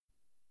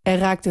Er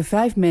raakten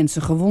 5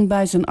 mensen gewond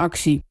bij zijn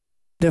actie.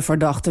 De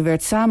verdachte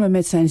werd samen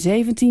met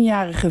zijn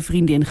 17-jarige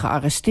vriendin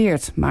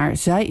gearresteerd. Maar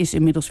zij is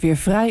inmiddels weer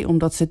vrij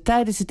omdat ze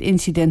tijdens het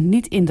incident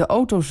niet in de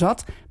auto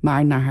zat,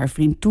 maar naar haar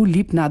vriend toe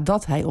liep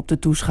nadat hij op de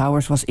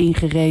toeschouwers was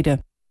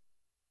ingereden.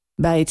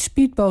 Bij het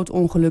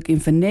speedbootongeluk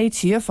in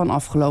Venetië van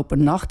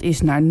afgelopen nacht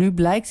is naar nu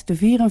blijkt de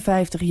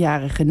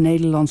 54-jarige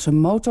Nederlandse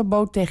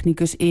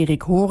motorboottechnicus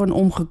Erik Horen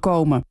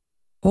omgekomen.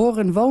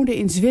 Horen woonde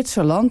in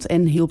Zwitserland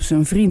en hielp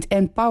zijn vriend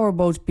en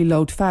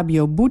powerbootpiloot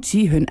Fabio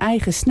Buzzi hun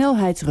eigen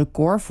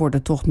snelheidsrecord voor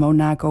de tocht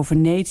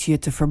Monaco-Venetië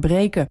te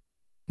verbreken.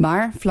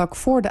 Maar vlak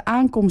voor de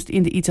aankomst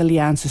in de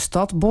Italiaanse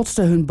stad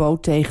botste hun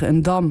boot tegen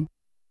een dam.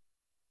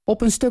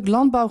 Op een stuk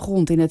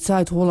landbouwgrond in het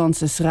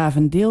Zuid-Hollandse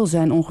 's-Gravendeel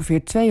zijn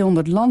ongeveer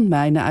 200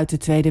 landmijnen uit de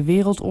Tweede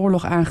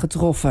Wereldoorlog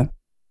aangetroffen.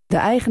 De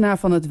eigenaar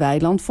van het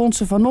weiland vond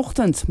ze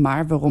vanochtend,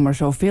 maar waarom er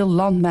zoveel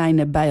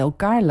landmijnen bij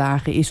elkaar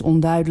lagen is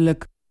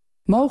onduidelijk.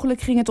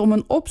 Mogelijk ging het om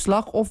een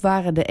opslag of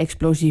waren de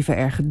explosieven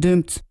er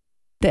gedumpt.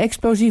 De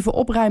explosieve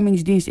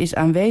opruimingsdienst is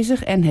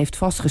aanwezig en heeft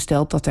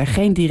vastgesteld dat er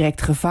geen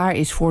direct gevaar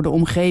is voor de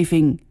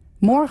omgeving.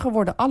 Morgen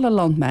worden alle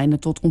landmijnen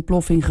tot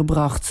ontploffing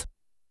gebracht.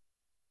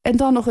 En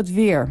dan nog het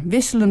weer.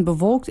 Wisselend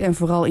bewolkt en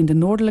vooral in de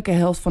noordelijke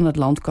helft van het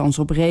land kans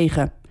op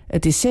regen.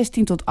 Het is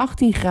 16 tot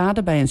 18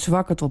 graden bij een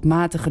zwakke tot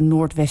matige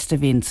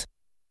noordwestenwind.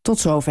 Tot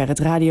zover het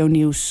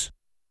radionieuws.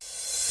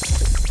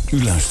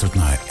 U luistert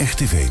naar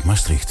RTV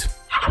Maastricht.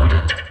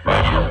 Student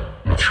Radio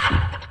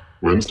Maastricht.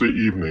 Wednesday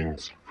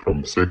evenings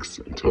from 6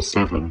 until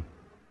 7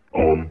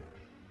 on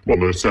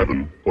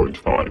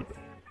 107.5.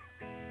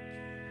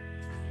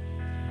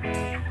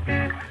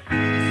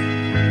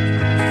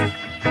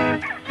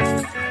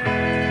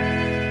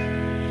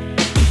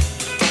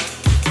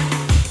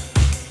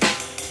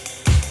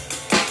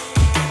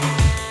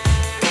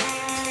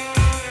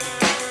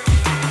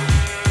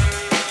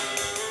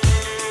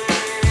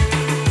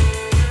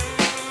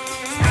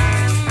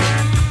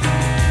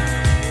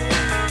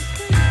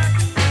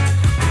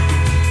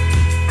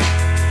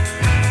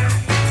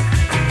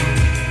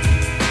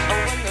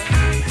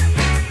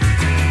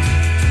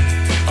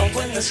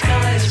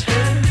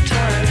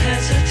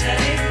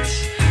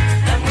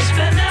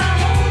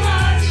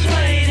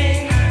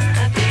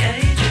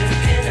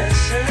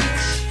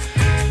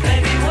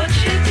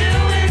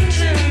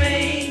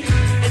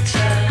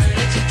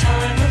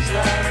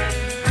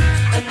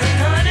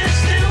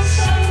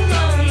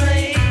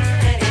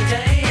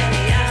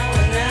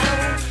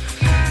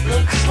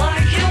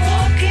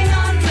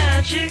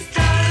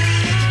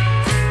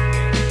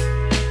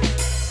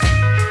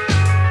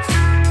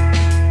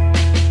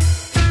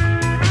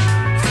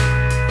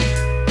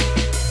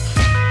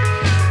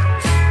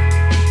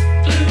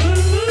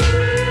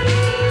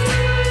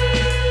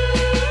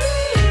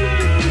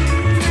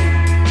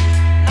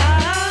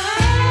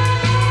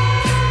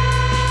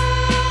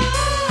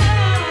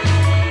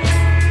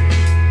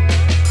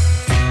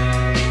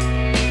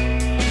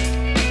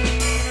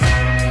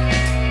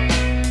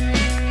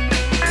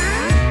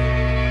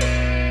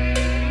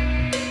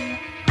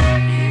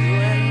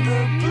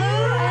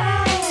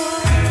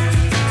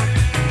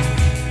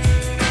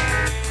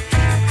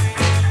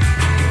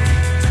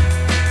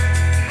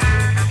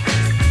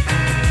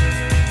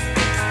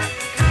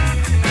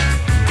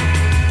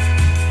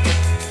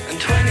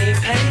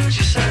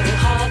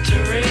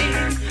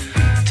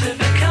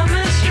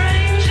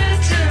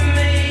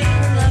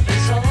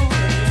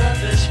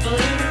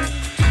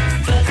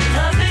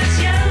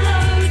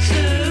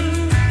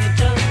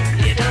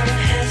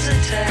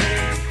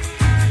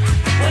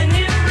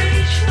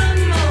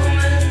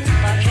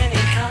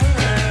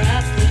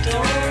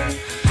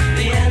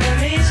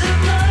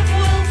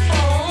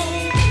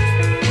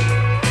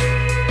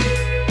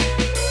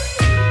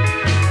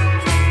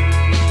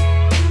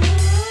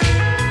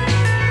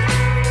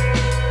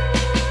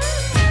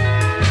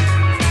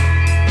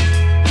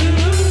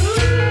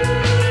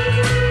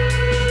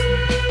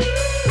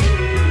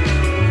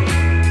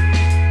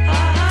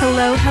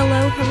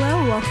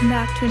 Welcome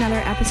back to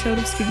another episode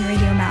of Student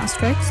Radio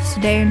Maastricht.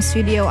 Today in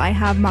studio I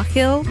have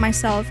Machil,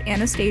 myself,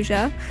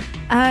 Anastasia,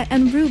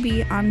 and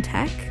Ruby on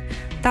tech.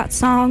 That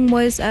song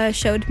was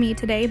showed me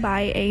today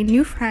by a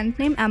new friend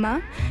named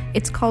Emma.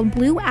 It's called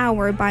Blue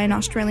Hour by an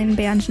Australian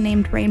band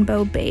named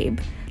Rainbow Babe.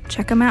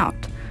 Check them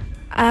out.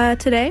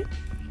 Today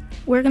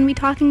we're going to be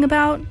talking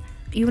about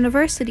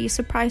university.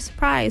 Surprise,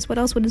 surprise. What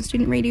else would a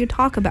student radio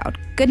talk about?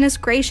 Goodness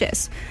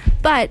gracious.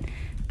 But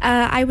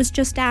I was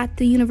just at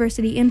the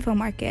University Info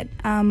Market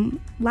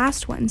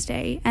last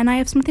Wednesday, and I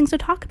have some things to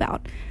talk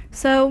about.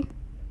 So,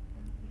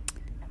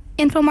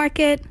 Info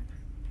Market,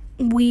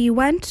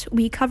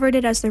 we covered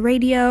it as the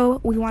radio.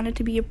 We wanted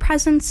to be a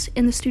presence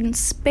in the student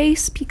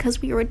space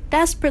because we were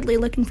desperately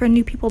looking for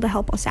new people to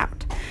help us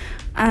out.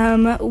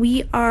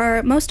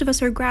 Most of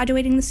us are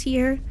graduating this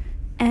year,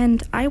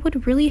 and I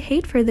would really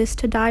hate for this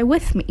to die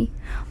with me.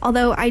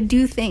 Although I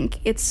do think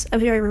it's a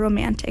very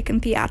romantic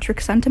and theatric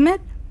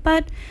sentiment,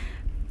 but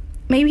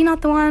maybe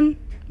not the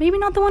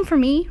one for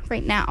me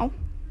right now.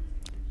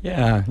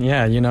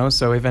 Yeah,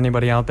 so if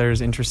anybody out there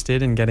is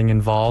interested in getting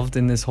involved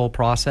in this whole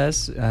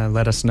process,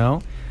 let us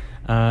know.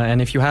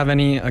 And if you have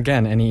any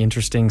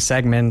interesting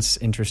segments,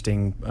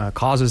 interesting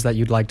causes that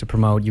you'd like to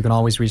promote, you can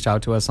always reach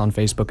out to us on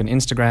Facebook and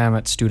Instagram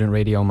at Student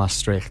Radio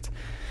Maastricht.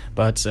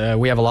 But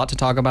we have a lot to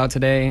talk about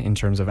today in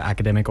terms of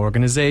academic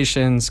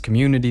organizations,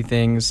 community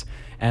things,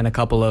 and a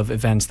couple of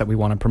events that we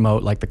want to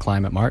promote, like the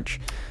Climate March.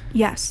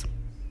 Yes.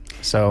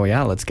 So,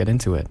 yeah, let's get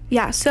into it.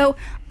 Yeah, so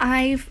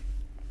I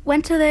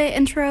went to the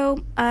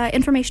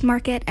information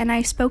market, and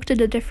I spoke to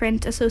the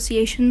different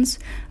associations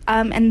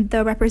and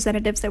the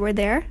representatives that were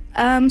there.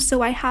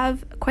 So I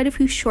have quite a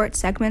few short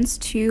segments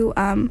to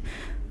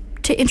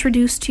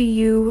introduce to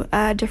you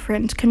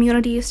different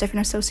communities,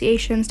 different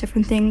associations,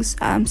 different things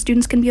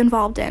students can be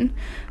involved in.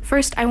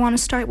 First, I want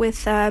to start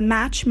with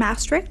Match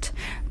Maastricht.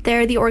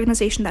 They're the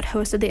organization that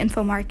hosted the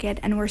info market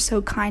and were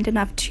so kind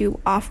enough to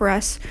offer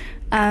us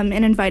and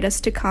invite us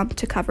to come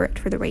to cover it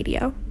for the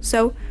radio.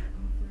 So,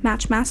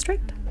 Match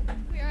Maastricht.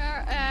 We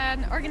are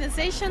an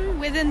organization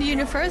within the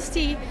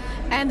university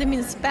and the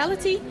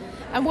municipality.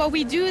 And what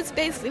we do is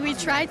basically we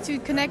try to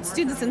connect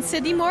students in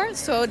city more.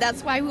 So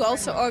that's why we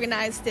also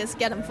organize this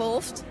Get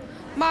Involved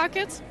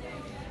market.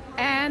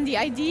 And the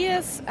idea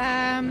is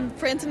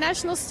for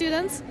international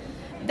students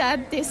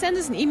that they send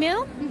us an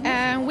email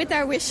with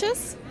their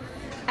wishes.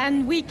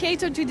 And we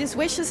cater to these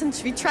wishes and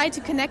we try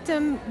to connect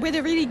them with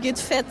a really good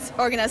fit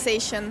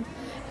organization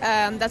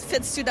that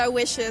fits to their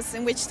wishes,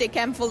 in which they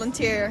can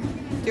volunteer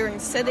during the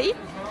city.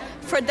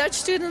 For Dutch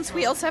students,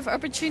 we also have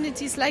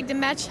opportunities like the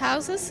Match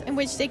Houses, in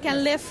which they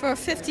can live for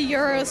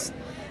 €50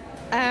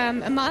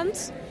 a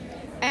month.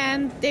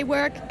 And they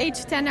work 8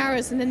 to 10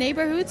 hours in the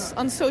neighborhoods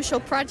on social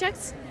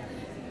projects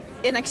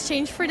in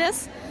exchange for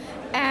this.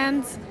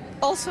 And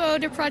also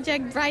the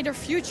project Brighter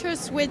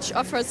Futures, which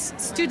offers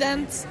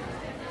students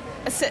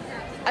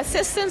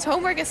assistance,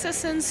 homework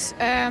assistance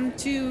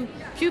to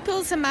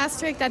pupils in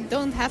Maastricht that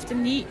don't have the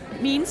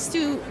means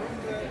to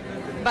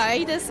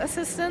buy this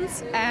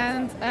assistance,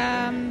 and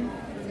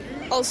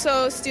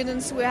also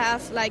students who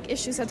have like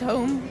issues at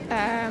home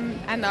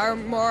and are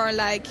more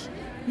like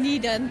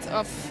needed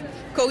of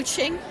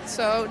coaching.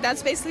 So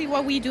that's basically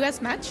what we do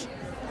as Match.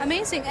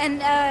 Amazing.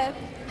 And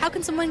how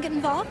can someone get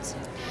involved?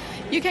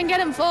 You can get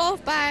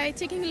involved by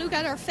taking a look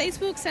at our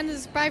Facebook, send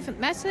us a private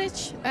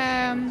message,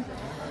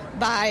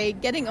 by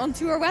getting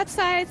onto our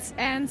website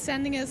and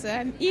sending us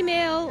an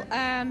email,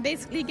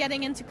 basically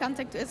getting into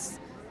contact with us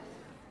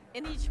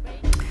in each way.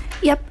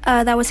 Yep,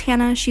 that was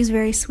Hannah. She's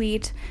very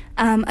sweet.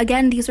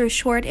 Again, these are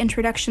short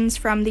introductions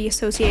from the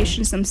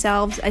associations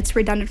themselves. It's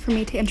redundant for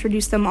me to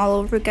introduce them all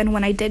over again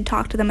when I did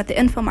talk to them at the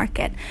info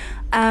market.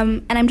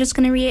 And I'm just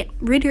going to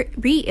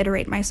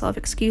reiterate myself,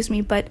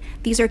 but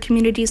these are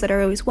communities that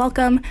are always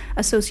welcome,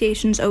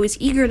 associations always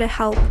eager to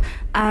help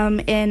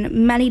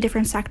in many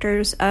different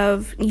sectors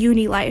of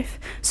uni life.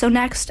 So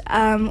next,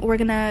 we're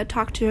going to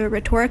talk to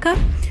Rhetorica,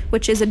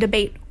 which is a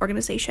debate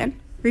organization.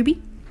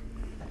 Ruby?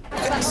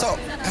 So,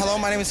 hello,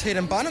 my name is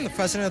Hayden Bunn. I'm the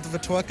president of the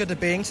Rhetorica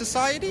Debating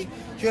Society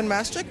here in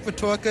Maastricht.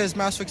 Rhetorica is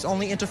Maastricht's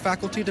only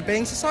interfaculty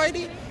debating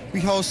society. We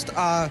host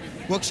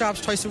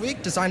workshops twice a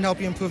week designed to help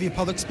you improve your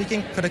public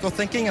speaking, critical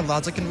thinking, and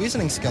logic and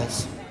reasoning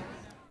skills.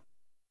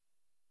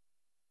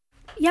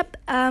 Yep,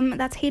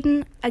 that's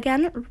Hayden.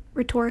 Again,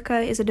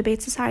 Rhetorica is a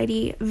debate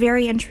society,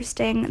 very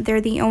interesting.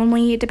 They're the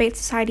only debate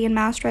society in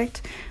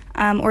Maastricht,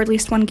 or at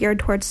least one geared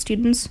towards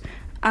students.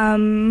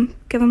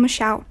 Give them a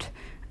shout.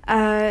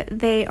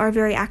 They are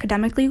very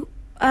academically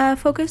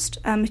focused.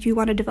 If you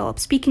want to develop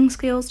speaking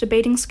skills,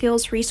 debating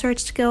skills, research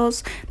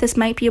skills, this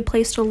might be a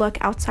place to look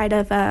outside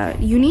of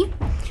uni.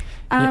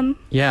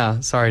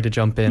 Sorry to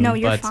jump in. No,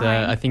 you're but fine.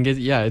 I think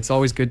it's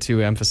always good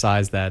to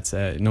emphasize that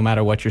no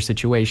matter what your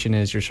situation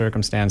is, your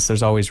circumstance,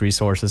 there's always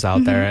resources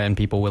out there and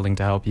people willing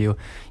to help you.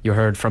 You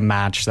heard from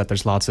Match that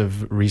there's lots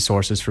of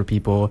resources for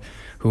people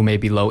who may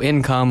be low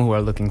income, who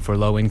are looking for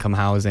low income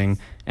housing,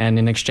 and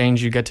in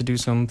exchange you get to do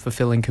some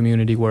fulfilling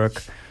community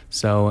work.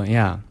 So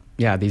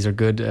these are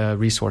good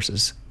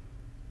resources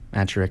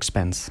at your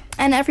expense.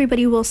 And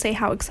everybody will say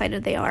how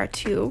excited they are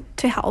to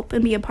help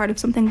and be a part of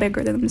something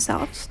bigger than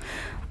themselves.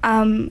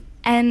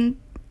 And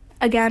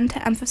again,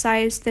 to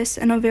emphasize this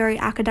in a very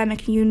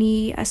academic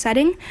uni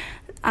setting,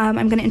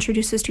 I'm going to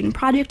introduce the student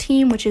project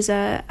team, which is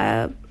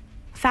a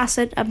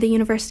facet of the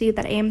university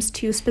that aims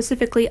to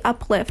specifically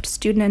uplift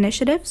student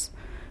initiatives.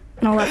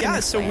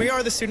 So we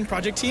are the student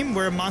project team.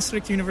 We're a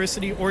Maastricht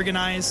University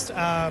organized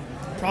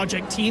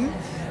project team.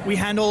 We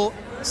handle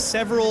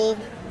several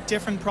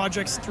different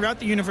projects throughout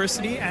the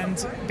university,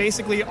 and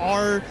basically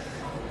our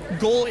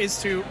goal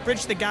is to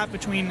bridge the gap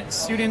between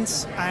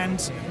students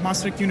and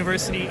Maastricht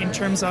University in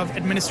terms of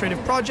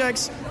administrative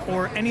projects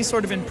or any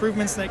sort of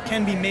improvements that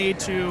can be made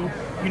to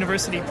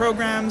university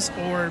programs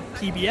or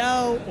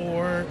PBL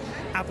or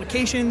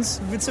applications.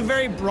 It's a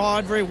very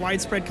broad, very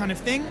widespread kind of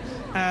thing,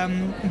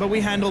 but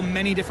we handle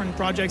many different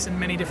projects in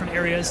many different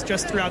areas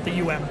just throughout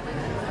the UM.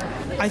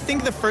 I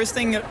think the first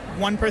thing that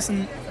one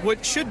person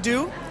should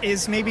do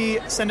is maybe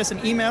send us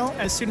an email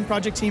at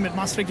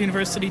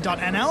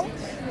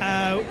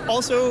studentprojectteam@maastrichtuniversity.nl.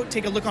 Also,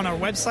 take a look on our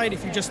website.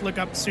 If you just look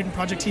up Student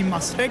Project Team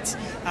Maastricht,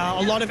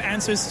 a lot of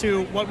answers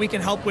to what we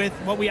can help with,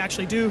 what we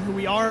actually do, who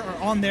we are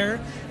on there.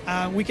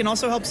 We can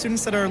also help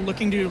students that are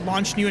looking to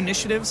launch new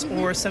initiatives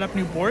or set up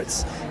new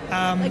boards.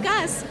 Like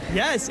us.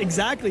 Yes,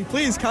 exactly.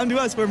 Please come to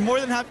us. We're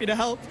more than happy to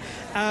help.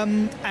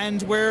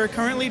 And we're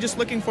currently just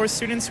looking for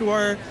students who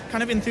are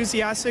kind of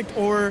enthusiastic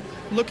or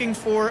looking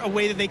for a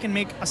way that they can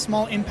make a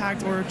small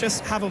impact or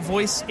just have a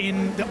voice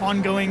in the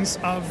ongoings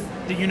of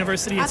the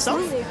university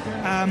itself.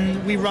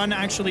 We run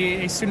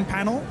actually a student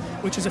panel,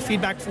 which is a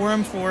feedback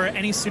forum for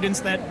any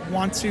students that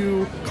want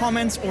to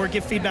comment or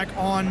give feedback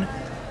on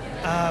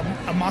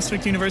a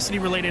Maastricht University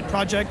related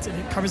project.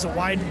 It covers a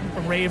wide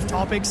array of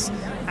topics,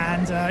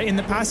 and in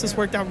the past it's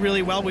worked out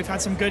really well. We've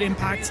had some good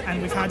impact,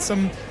 and we've had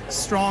some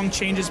strong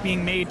changes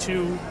being made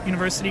to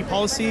university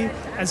policy,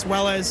 as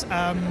well as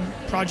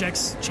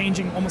projects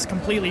changing almost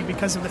completely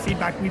because of the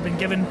feedback we've been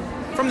given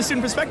from the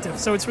student perspective.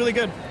 So it's really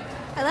good.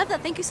 I love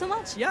that. Thank you so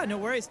much. Yeah, no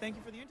worries. Thank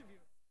you for the interview.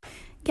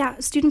 Yeah,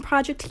 student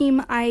project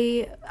team,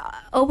 I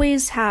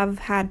always have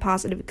had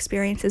positive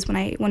experiences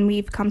when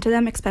we've come to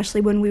them,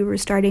 especially when we were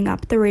starting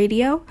up the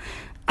radio.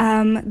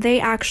 They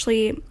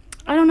actually,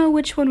 I don't know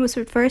which one was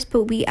at first,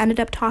 but we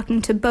ended up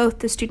talking to both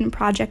the student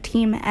project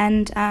team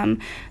and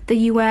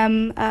the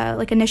UM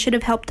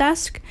initiative help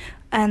desk,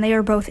 and they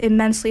are both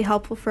immensely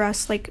helpful for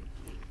us,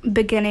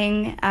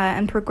 beginning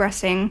and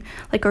progressing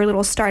our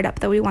little startup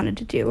that we wanted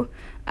to do.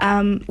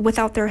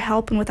 Without their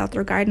help and without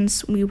their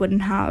guidance, we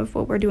wouldn't have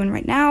what we're doing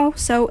right now.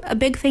 So a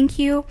big thank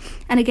you.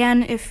 And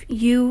again, if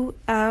you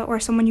or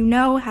someone you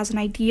know has an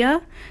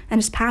idea and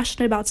is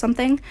passionate about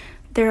something,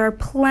 there are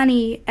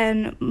plenty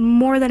and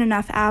more than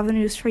enough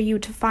avenues for you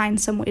to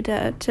find some way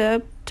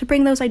to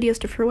bring those ideas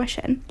to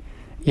fruition.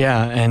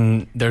 Yeah,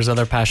 and there's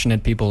other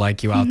passionate people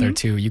like you out there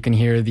too. You can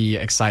hear the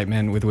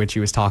excitement with which he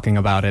was talking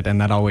about it, and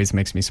that always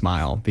makes me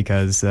smile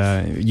because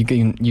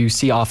you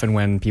see often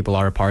when people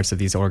are parts of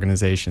these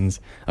organizations,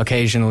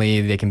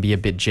 occasionally they can be a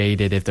bit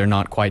jaded if they're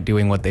not quite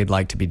doing what they'd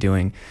like to be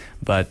doing.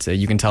 But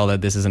you can tell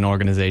that this is an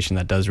organization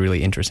that does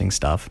really interesting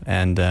stuff,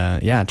 and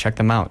check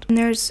them out. And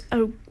there's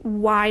a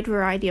wide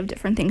variety of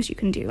different things you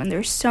can do, and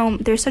there's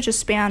such a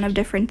span of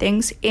different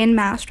things in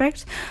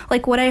Maastricht.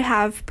 What I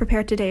have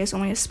prepared today is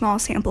only a small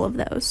sample of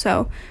those,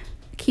 so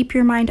keep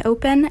your mind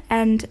open.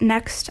 And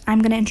next I'm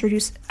going to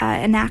introduce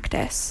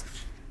Enactus.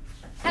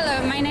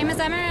 Hello, my name is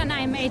Emma and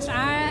I'm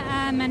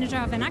HR manager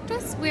of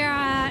Enactus. We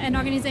are an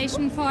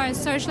organization for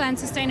social and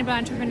sustainable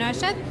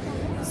entrepreneurship.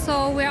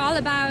 So we're all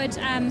about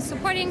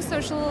supporting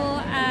social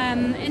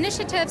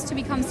initiatives to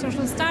become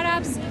social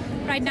startups.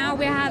 Right now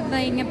we're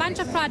having a bunch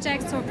of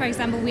projects. So for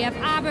example, we have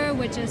Arbor,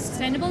 which is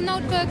sustainable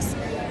notebooks,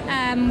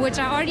 which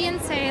are already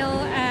in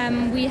sale.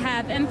 We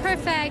have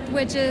Imperfect,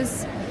 which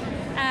is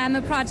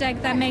a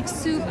project that makes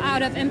soup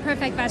out of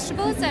imperfect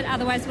vegetables that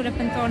otherwise would have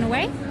been thrown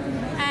away.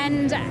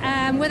 And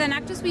with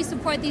Enactus, we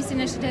support these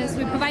initiatives.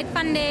 We provide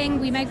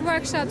funding, we make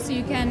workshops so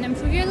you can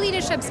improve your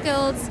leadership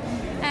skills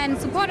and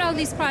support all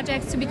these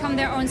projects to become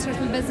their own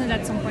social business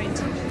at some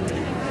point.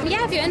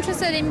 Yeah, if you're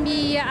interested in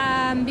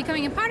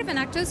becoming a part of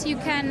Enactus, you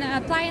can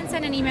apply and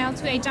send an email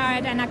to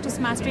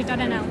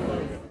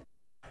hr@enactusmaastricht.nl.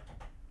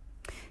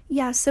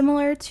 Yeah,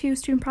 similar to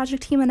Student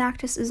Project Team,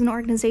 Enactus is an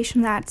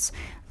organization that's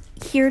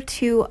here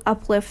to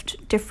uplift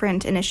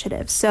different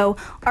initiatives. So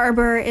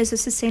Arbor is a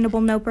sustainable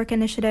notebook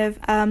initiative.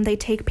 They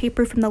take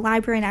paper from the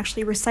library and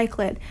actually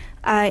recycle it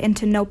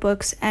into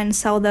notebooks and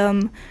sell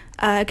them.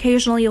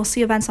 Occasionally you'll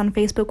see events on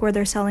Facebook where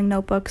they're selling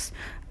notebooks,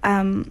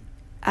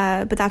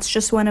 but that's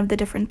just one of the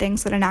different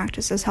things that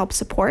Enactus has helped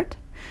support,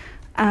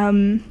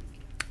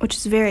 which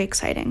is very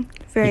exciting,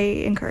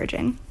 very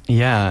encouraging.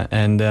 Yeah,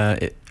 and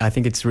I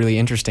think it's really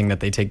interesting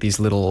that they take these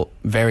little,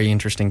 very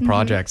interesting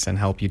projects and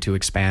help you to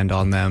expand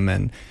on them,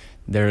 and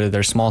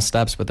they're small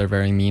steps, but they're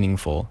very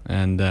meaningful.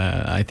 And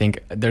I think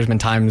there's been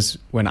times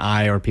when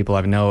I or people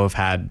I know have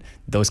had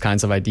those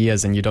kinds of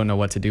ideas and you don't know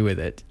what to do with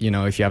it. You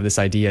know, if you have this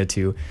idea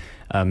to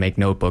make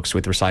notebooks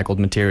with recycled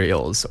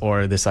materials,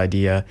 or this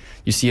idea,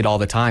 you see it all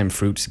the time,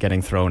 fruits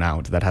getting thrown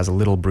out that has a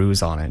little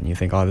bruise on it, and you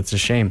think, oh, that's a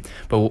shame.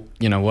 But,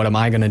 you know, what am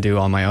I going to do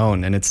on my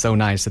own? And it's so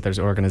nice that there's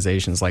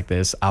organizations like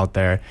this out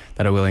there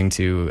that are willing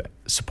to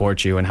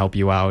support you and help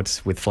you out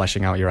with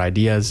fleshing out your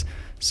ideas.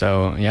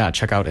 So, yeah,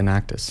 check out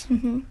Enactus.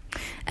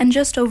 And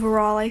just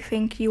overall, I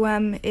think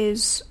UM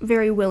is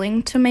very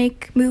willing to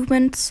make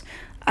movements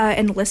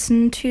and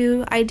listen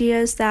to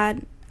ideas that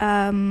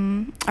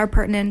are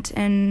pertinent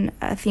in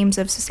themes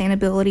of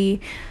sustainability.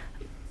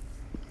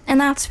 And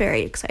that's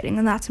very exciting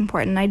and that's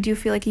important. I do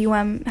feel like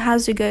UM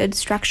has a good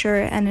structure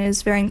and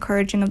is very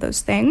encouraging of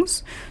those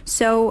things.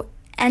 So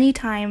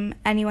anytime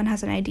anyone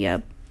has an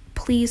idea,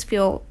 please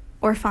feel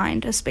or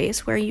find a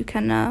space where you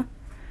can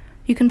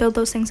build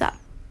those things up.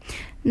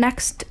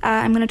 Next,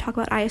 I'm going to talk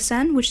about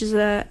ISN, which is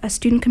a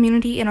student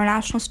community,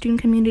 international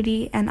student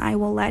community, and I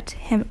will let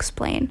him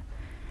explain.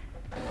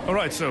 All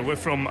right, so we're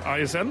from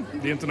ISN,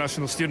 the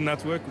International Student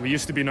Network. We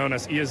used to be known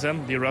as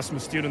ESN, the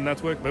Erasmus Student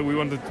Network, but we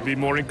wanted to be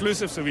more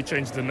inclusive, so we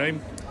changed the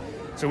name.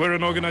 So we're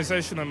an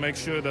organization that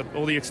makes sure that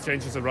all the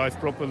exchanges arrive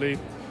properly,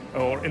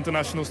 or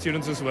international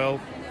students as well.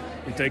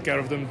 We take care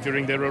of them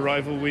during their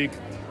arrival week.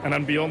 And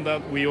then beyond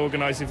that, we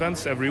organize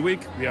events every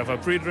week. We have our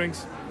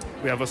pre-drinks,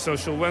 we have a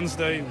social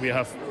Wednesday, we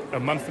have a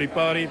monthly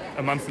party,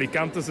 a monthly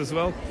Cantus as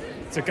well.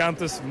 It's a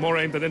Cantus more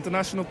aimed at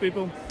international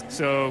people.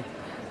 So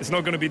it's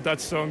not going to be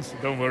Dutch songs,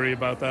 don't worry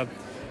about that.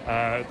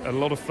 A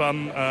lot of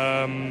fun.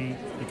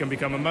 You can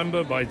become a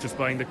member by just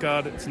buying the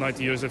card. It's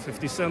 90 euros and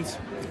 50 cents.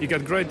 You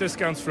get great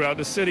discounts throughout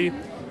the city.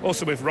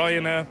 Also with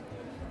Ryanair,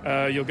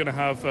 you're going to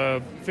have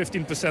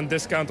 15%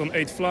 discount on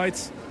 8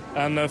 flights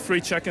and free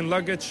check-in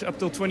luggage up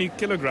till 20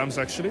 kilograms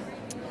actually.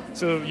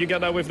 So you get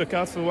that with the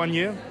card for 1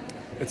 year.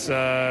 It's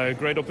a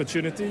great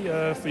opportunity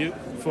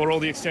for all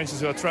the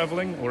exchanges who are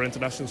traveling, or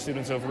international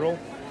students overall,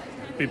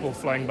 people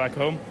flying back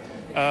home.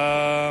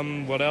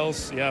 What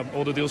else? Yeah,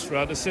 all the deals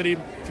throughout the city.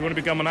 If you want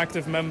to become an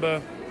active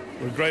member,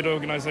 we're a great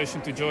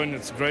organization to join.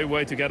 It's a great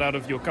way to get out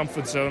of your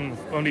comfort zone,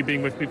 only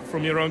being with people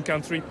from your own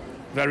country.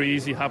 Very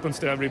easy, happens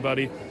to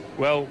everybody.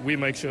 Well, we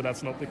make sure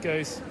that's not the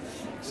case.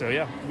 So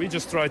yeah, we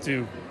just try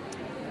to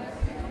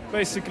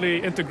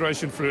basically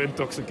integration through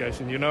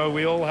intoxication. You know,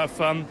 we all have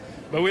fun,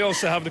 but we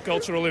also have the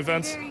cultural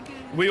events.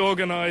 We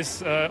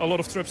organize a lot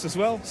of trips as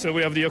well. So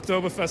we have the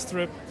Oktoberfest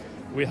trip.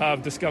 We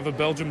have Discover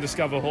Belgium,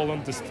 Discover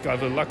Holland,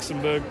 Discover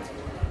Luxembourg.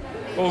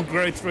 All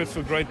great trips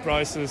for great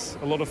prices,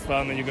 a lot of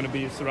fun, and you're going to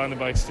be surrounded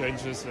by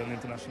exchanges and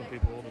international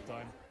people all the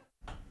time.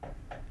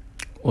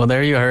 Well,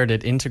 there you heard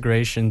it,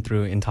 integration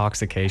through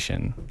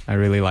intoxication. I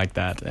really like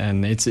that.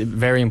 And it's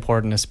very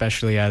important,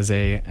 especially as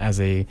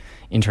a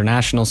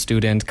international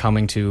student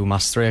coming to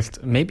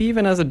Maastricht, maybe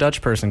even as a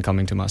Dutch person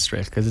coming to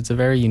Maastricht, because it's a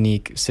very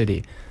unique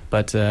city.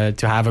 But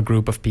to have a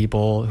group of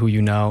people who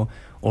you know,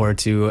 or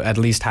to at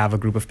least have a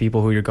group of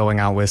people who you're going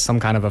out with, some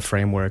kind of a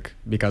framework.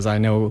 Because I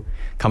know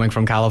coming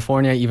from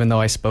California, even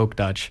though I spoke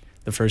Dutch,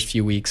 the first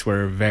few weeks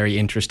were very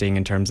interesting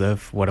in terms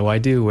of what do I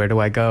do, where do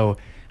I go,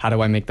 how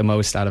do I make the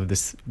most out of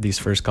these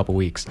first couple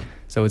weeks.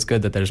 So it's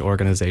good that there's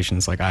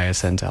organizations like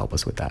ISN to help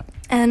us with that.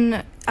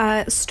 And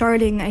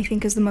starting, I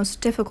think, is the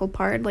most difficult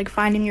part, like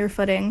finding your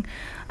footing.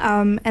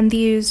 And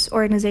these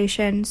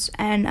organizations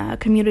and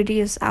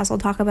communities, as I'll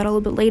talk about a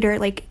little bit later,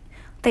 like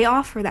they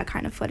offer that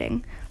kind of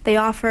footing. They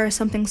offer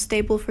something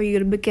stable for you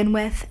to begin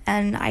with,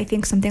 and I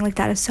think something like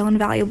that is so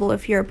invaluable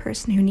if you're a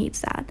person who needs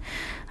that.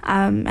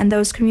 And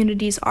those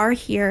communities are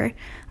here.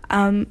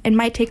 It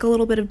might take a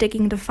little bit of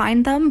digging to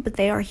find them, but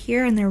they are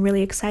here, and they're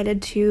really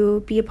excited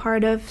to be a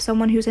part of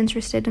someone who's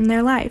interested in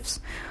their lives.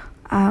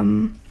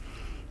 As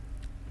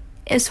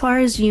far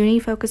as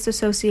uni-focused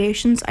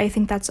associations, I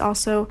think that's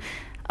also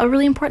a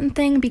really important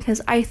thing, because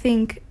I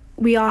think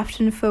we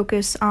often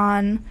focus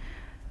on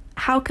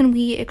how can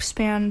we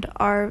expand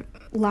our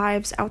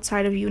lives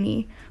outside of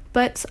uni.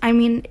 But I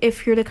mean,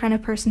 if you're the kind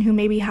of person who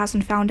maybe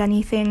hasn't found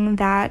anything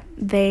that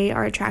they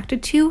are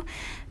attracted to,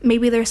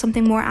 maybe there's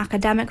something more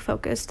academic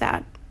focused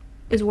that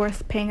is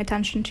worth paying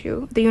attention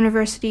to. The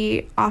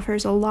university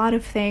offers a lot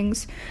of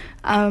things,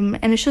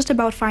 and it's just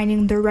about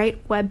finding the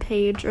right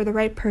webpage or the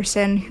right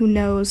person who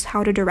knows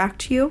how to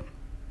direct you.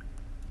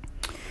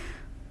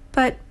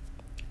 But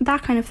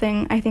that kind of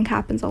thing, I think,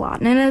 happens a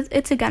lot. And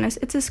it's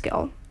a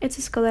skill. It's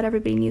a skill that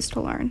everybody needs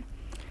to learn.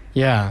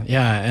 Yeah.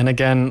 And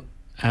again,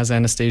 as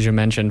Anastasia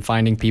mentioned,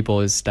 finding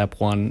people is step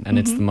one, and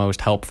it's the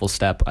most helpful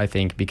step, I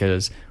think,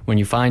 because when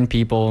you find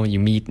people, you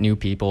meet new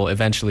people,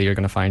 eventually you're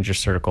going to find your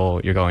circle,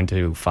 you're going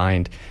to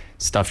find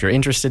stuff you're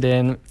interested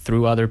in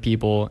through other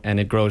people, and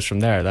it grows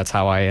from there. That's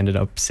how I ended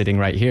up sitting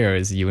right here,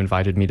 is you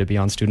invited me to be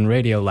on student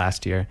radio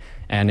last year,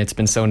 and it's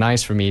been so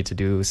nice for me to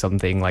do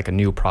something like a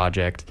new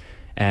project.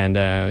 And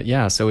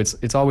so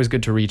it's always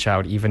good to reach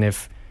out, even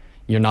if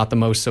you're not the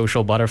most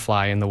social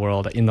butterfly in the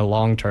world. In the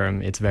long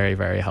term, it's very,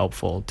 very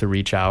helpful to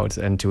reach out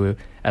and to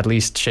at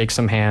least shake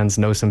some hands,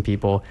 know some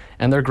people.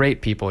 And they're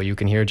great people. You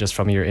can hear just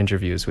from your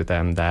interviews with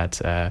them that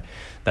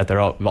they're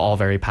all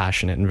very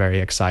passionate and very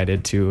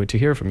excited to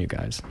hear from you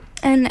guys.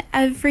 And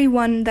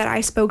everyone that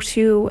I spoke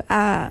to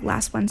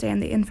last Wednesday in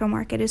the Info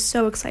Market is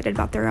so excited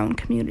about their own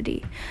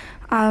community.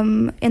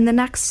 In the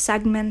next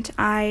segment,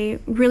 I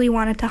really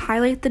wanted to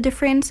highlight the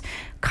different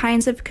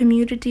kinds of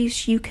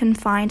communities you can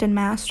find in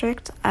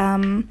Maastricht.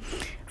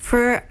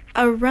 For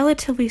a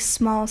relatively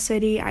small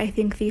city, I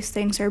think these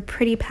things are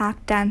pretty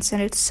packed dense,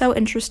 and it's so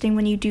interesting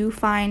when you do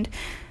find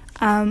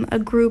a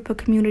group, a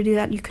community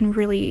that you can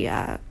really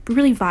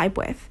vibe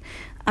with.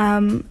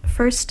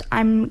 First,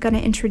 I'm going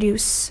to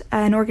introduce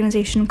an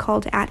organization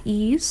called At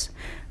Ease,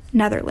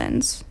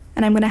 Netherlands,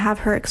 and I'm going to have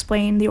her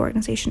explain the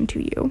organization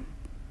to you.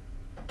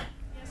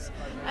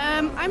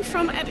 I'm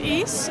from At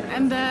Ease,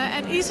 and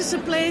At Ease is a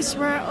place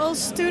where all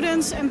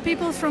students and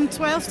people from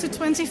 12 to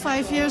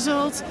 25 years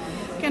old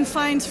can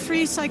find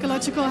free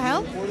psychological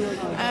help.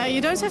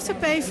 You don't have to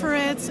pay for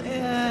it,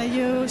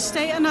 you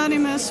stay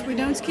anonymous, we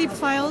don't keep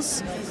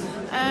files.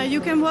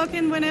 You can walk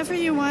in whenever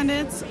you want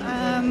it,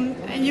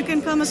 and you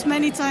can come as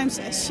many times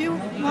as you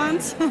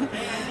want.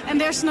 And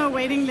there's no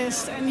waiting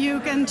list, and you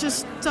can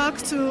just talk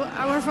to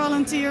our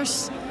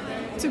volunteers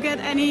to get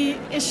any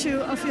issue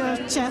of your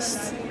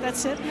chest.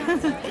 That's it.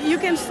 You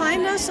can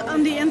find us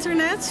on the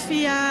internet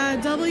via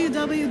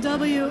www.ease.nl.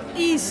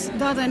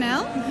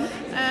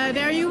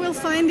 There you will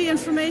find the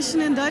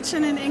information in Dutch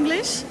and in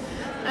English.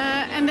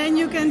 And then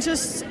you can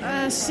just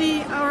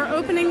see our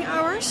opening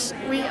hours.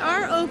 We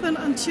are open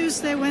on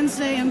Tuesday,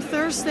 Wednesday, and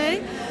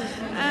Thursday.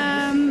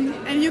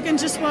 And you can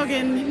just walk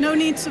in. No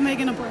need to make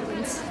an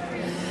appointment.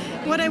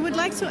 What I would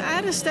like to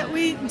add is that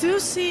we do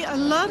see a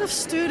lot of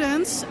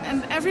students,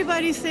 and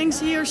everybody thinks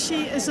he or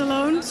she is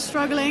alone,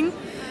 struggling.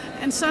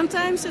 And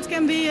sometimes it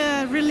can be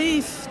a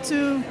relief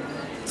to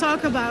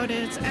talk about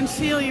it and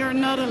feel you're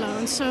not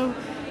alone. So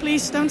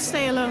please don't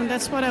stay alone.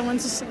 That's what I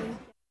want to say.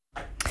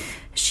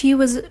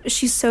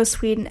 She's so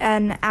sweet,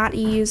 and At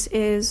Ease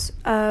is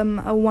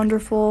a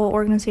wonderful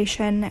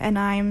organization, and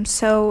I'm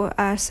so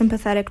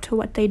sympathetic to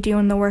what they do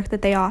and the work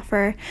that they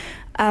offer.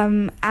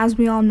 As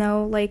we all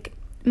know, like,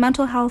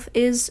 mental health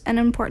is an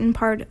important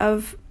part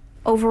of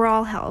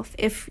overall health.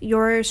 If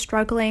you're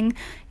struggling,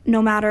 no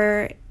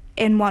matter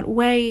in what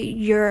way,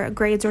 your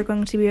grades are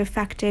going to be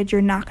affected, you're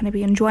not going to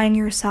be enjoying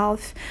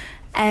yourself,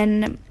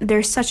 and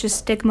there's such a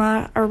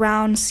stigma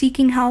around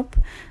seeking help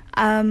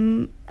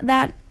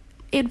that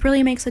it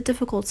really makes it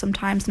difficult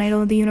sometimes. And I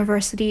know the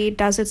university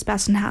does its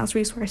best and has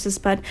resources,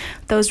 but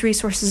those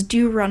resources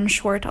do run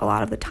short a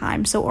lot of the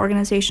time. So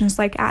organizations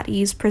like At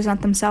Ease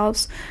present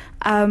themselves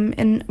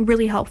in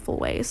really helpful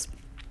ways.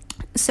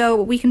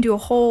 So we can do a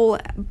whole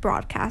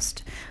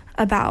broadcast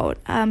about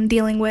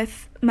dealing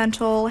with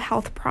mental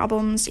health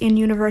problems in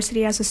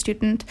university as a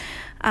student,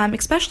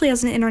 especially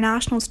as an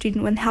international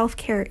student when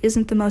healthcare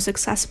isn't the most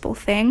accessible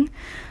thing.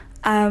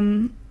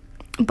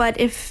 But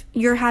if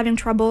you're having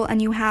trouble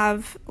and you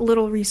have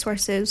little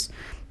resources,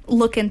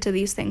 look into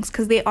these things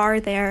because they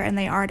are there and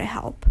they are to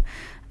help.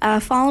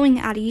 Following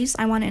At Ease,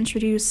 I want to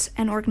introduce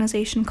an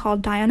organization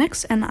called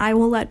Dionix, and I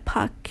will let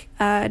Puck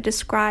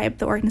describe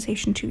the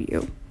organization to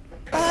you.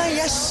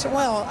 Yes,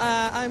 well,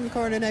 I'm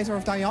coordinator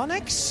of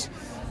Dionix.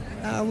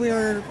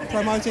 We're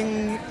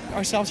promoting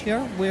ourselves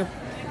here. We're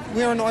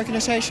an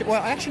organization.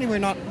 Well, actually, we're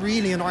not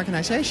really an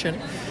organization.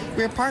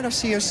 We're part of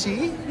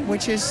COC,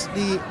 which is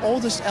the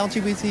oldest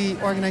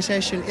LGBT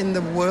organization in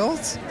the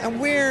world.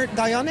 And we're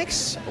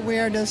Dionix.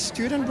 We're the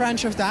student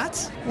branch of that.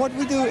 What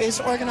we do is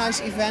organize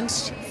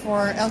events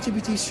for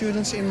LGBT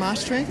students in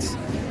Maastricht.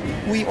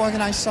 We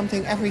organize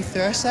something every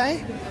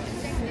Thursday.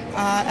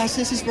 As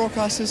this is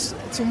broadcasted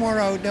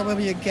tomorrow, there will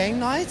be a game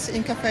night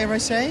in Café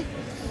Rosé.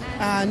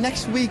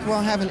 Next week we'll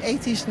have an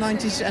 80s,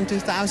 90s and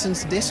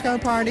 2000s disco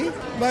party.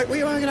 But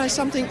we organize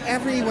something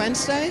every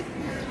Wednesday.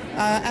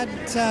 At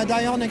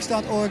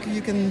dionix.org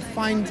you can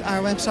find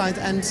our website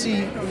and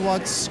see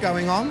what's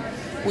going on.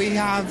 We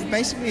have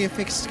basically a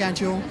fixed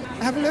schedule.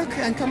 Have a look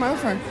and come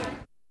over.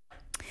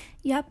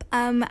 Yep.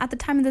 At the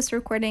time of this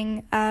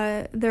recording,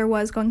 there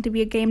was going to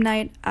be a game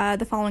night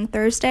the following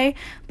Thursday,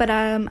 but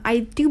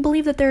I do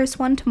believe that there is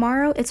one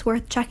tomorrow. It's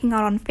worth checking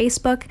out on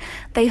Facebook.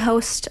 They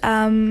host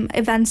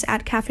events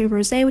at Café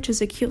Rosé, which is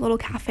a cute little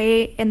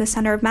cafe in the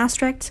center of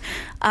Maastricht.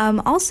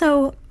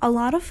 Also, a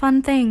lot of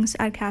fun things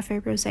at Café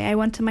Rosé. I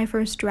went to my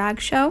first drag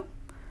show.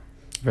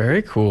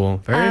 Very cool.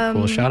 Very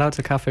cool. Shout out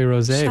to Café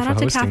Rosé for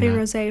hosting that. Shout out to Café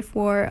Rosé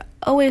for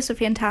always a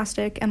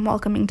fantastic and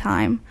welcoming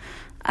time.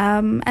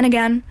 And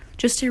again,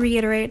 just to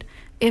reiterate,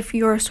 if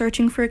you're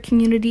searching for a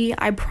community,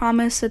 I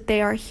promise that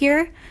they are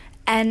here.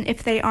 And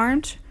if they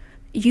aren't,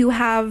 you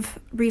have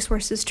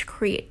resources to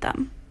create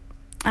them.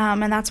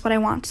 And that's what I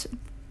want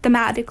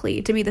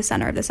thematically to be the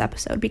center of this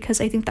episode,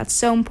 because I think that's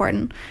so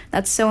important.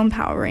 That's so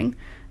empowering.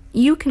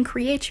 You can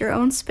create your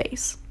own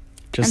space.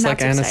 Just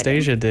like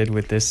Anastasia did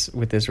with this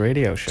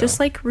radio show. Just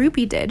like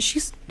Ruby did.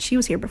 She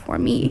was here before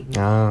me.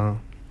 Oh.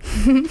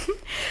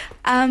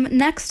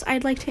 Next,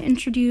 I'd like to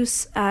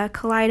introduce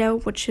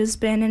Kaleido, which has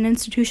been an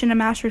institution in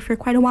Maastricht for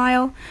quite a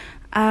while,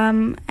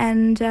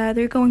 and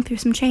they're going through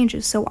some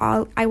changes, so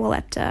I will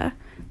let the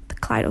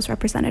Kaleido's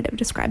representative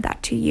describe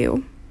that to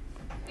you.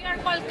 We are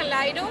called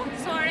Kaleido,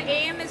 so our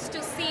aim is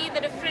to see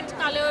the different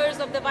colors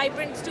of the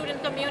vibrant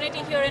student community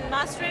here in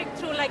Maastricht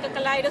through like a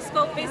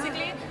kaleidoscope,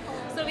 basically.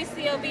 So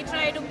we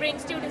try to bring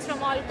students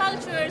from all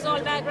cultures,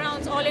 all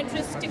backgrounds, all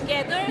interests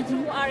together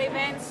through our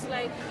events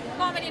like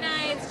comedy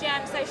nights,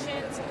 jam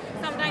sessions,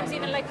 sometimes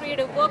even like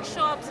creative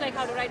workshops like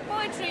how to write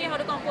poetry, how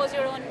to compose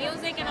your own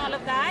music and all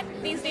of that.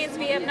 These days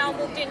we have now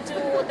moved into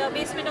the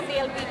basement of the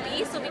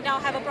LPP, so we now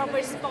have a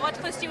proper spot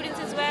for students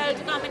as well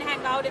to come and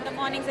hang out in the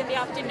mornings and the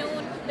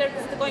afternoon. There's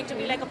going to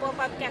be like a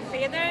pop-up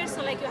cafe there,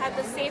 so like you have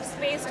the safe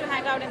space to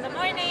hang out in the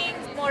mornings,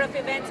 more of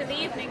events in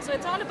the evening. So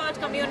it's all about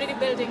community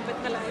building with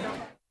Kaleido.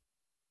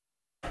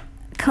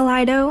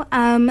 Kaleido,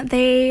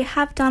 they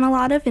have done a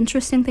lot of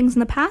interesting things in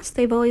the past.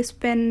 They've always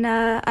been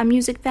a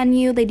music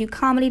venue. They do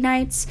comedy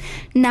nights.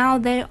 Now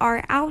they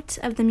are out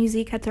of the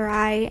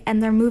Muzieketterij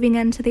and they're moving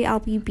into the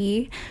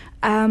LBB.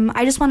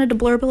 I just wanted to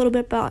blurb a little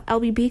bit about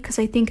LBB because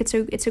I think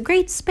it's a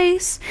great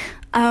space.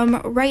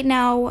 Right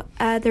now,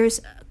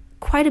 there's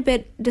quite a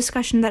bit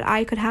discussion that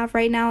I could have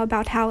right now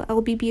about how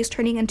LBB is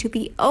turning into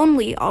the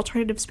only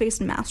alternative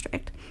space in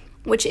Maastricht,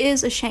 which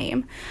is a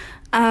shame.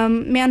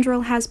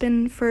 Mandrill has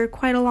been for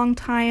quite a long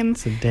time.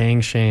 It's a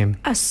dang shame.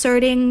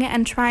 Asserting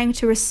and trying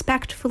to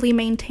respectfully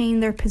maintain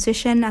their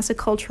position as a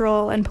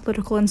cultural and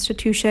political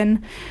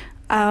institution.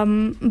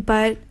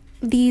 But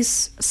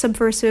these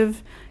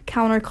subversive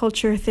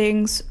counterculture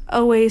things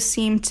always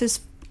seem to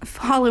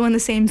follow in the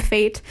same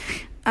fate.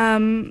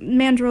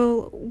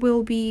 Mandrill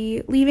will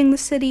be leaving the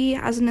city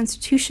as an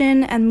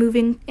institution and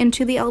moving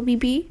into the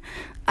LBB.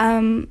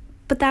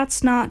 But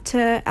that's not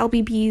to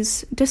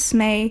LBB's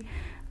dismay.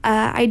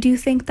 I do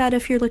think that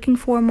if you're looking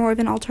for more of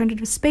an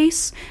alternative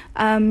space,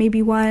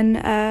 maybe one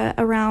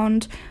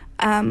around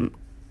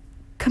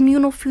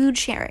communal food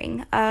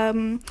sharing,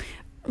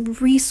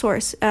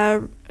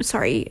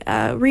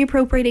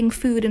 reappropriating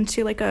food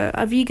into like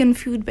a vegan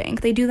food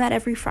bank. They do that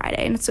every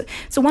Friday, and it's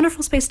a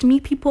wonderful space to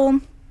meet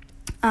people.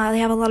 They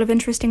have a lot of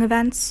interesting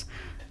events.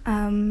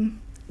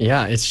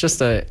 Yeah, it's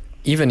just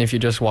even if you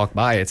just walk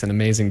by, it's an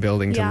amazing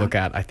building to look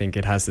at. I think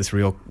it has this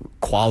real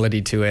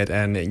quality to it.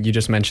 And you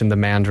just mentioned the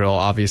Mandrill,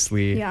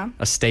 obviously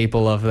a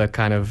staple of the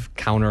kind of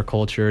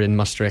counterculture in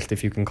Maastricht,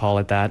 if you can call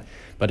it that.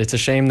 But it's a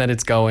shame that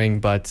it's going.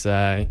 But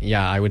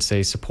I would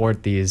say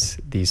support these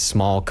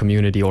small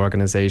community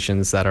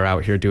organizations that are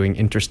out here doing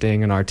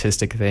interesting and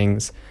artistic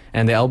things.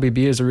 And the LBB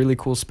is a really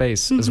cool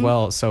space as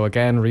well. So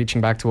again,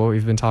 reaching back to what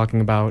we've been talking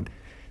about,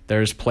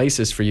 there's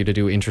places for you to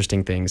do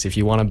interesting things. If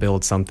you want to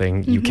build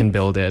something, you can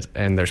build it.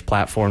 And there's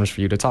platforms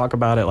for you to talk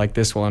about it like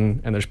this one.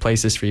 And there's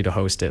places for you to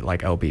host it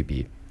like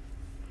LBB.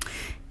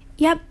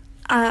 Yep.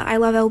 I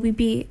love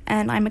LBB,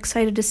 and I'm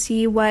excited to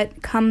see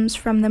what comes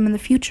from them in the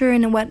future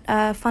and what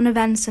fun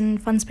events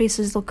and fun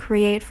spaces they'll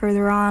create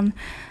further on.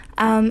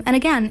 And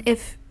again,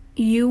 if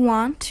you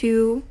want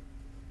to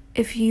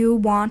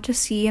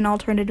see an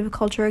alternative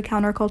culture, a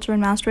counterculture in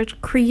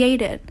Maastricht,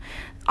 create it.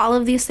 All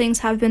of these things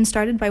have been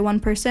started by one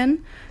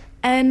person,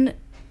 and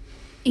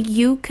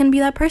you can be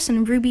that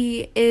person.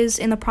 Ruby is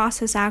in the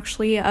process,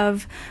 actually,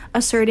 of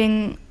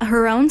asserting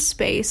her own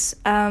space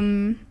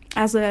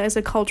as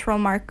a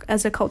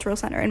cultural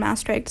center in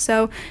Maastricht.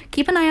 So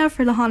keep an eye out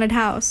for the haunted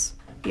house.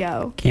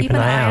 Keep an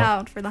eye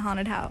out for the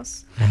haunted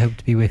house. I hope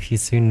to be with you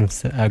soon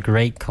with a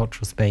great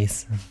cultural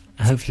space.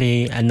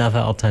 Hopefully another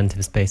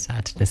alternative space to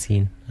add to the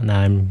scene. And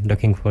I'm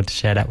looking forward to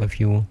share that with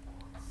you all.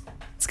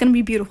 It's going to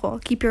be beautiful.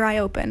 Keep your eye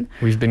open.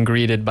 We've been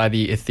greeted by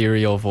the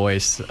ethereal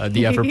voice,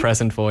 the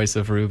ever-present voice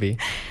of Ruby.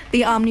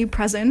 The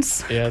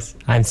omnipresence. Yes.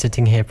 I'm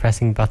sitting here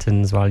pressing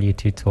buttons while you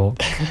two talk.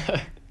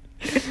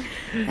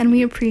 And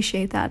we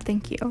appreciate that.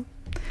 Thank you.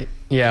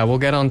 Yeah, we'll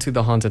get on to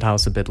the haunted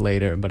house a bit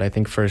later, but I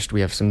think first we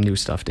have some new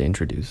stuff to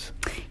introduce.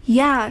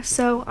 Yeah,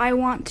 so I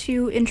want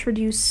to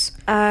introduce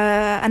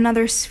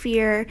another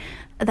sphere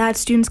that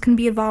students can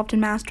be involved in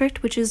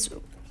Maastricht, which is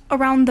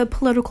around the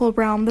political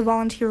realm, the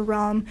volunteer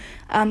realm,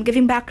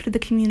 giving back to the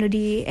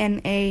community in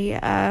a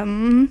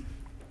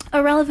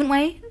relevant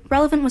way.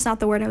 Relevant was not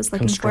the word I was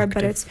looking for,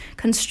 but it's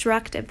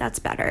constructive. That's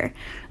better.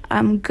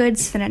 Good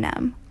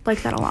synonym.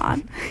 Like that a lot.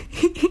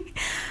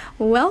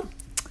 Well,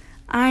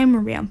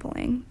 I'm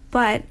rambling,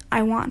 but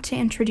I want to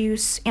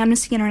introduce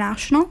Amnesty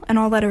International, and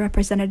I'll let a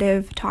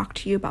representative talk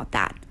to you about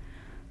that.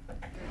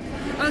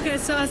 Okay,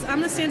 so as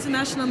Amnesty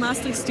International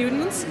Maastricht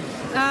students,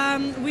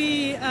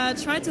 we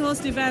try to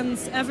host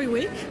events every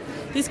week.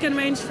 These can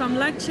range from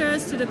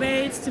lectures to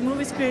debates to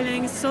movie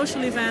screenings,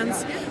 social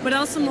events, but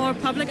also more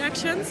public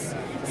actions,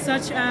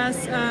 such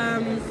as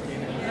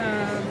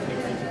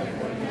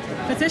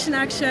petition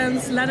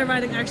actions, letter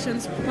writing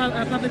actions,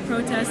 public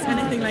protests,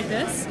 anything like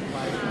this.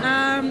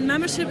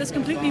 Membership is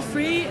completely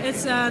free.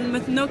 It's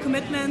with no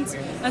commitment,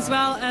 as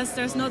well as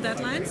there's no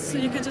deadlines, so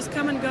you can just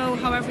come and go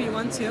however you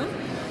want to.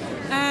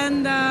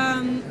 And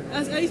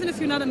even if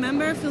you're not a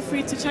member, feel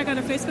free to check out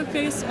our Facebook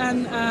page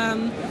and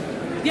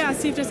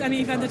see if there's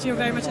any event that you're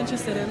very much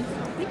interested in.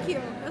 Thank you.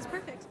 That's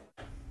perfect.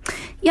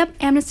 Yep,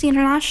 Amnesty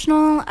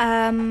International.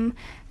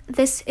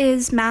 This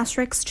is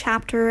Maastricht's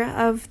chapter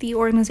of the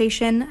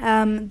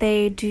organization.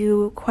 They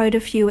do quite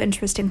a few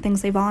interesting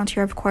things. They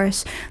volunteer, of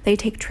course. They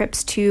take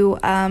trips to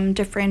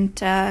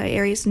different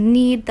areas in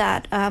need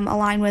that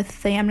align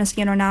with the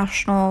Amnesty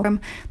International.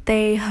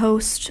 They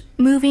host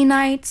movie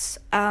nights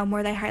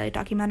where they highlight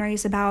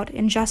documentaries about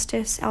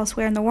injustice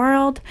elsewhere in the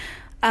world,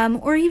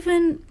 or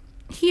even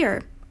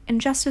here,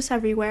 injustice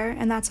everywhere,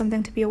 and that's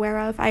something to be aware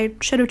of. I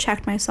should have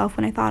checked myself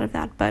when I thought of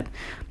that, but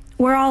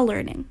we're all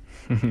learning.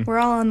 We're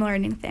all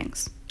unlearning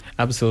things.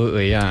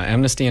 Absolutely, yeah.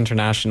 Amnesty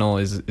International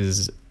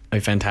is a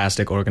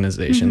fantastic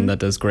organization that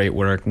does great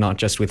work, not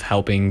just with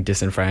helping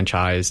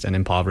disenfranchised and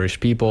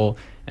impoverished people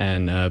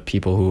and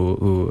people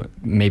who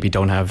maybe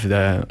don't have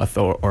the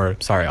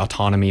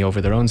autonomy over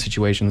their own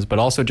situations, but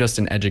also just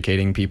in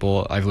educating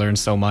people. I've learned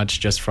so much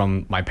just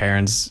from my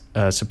parents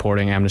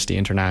supporting Amnesty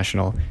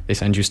International. They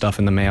send you stuff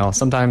in the mail.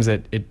 Sometimes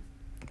it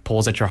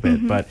pulls at your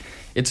bit. But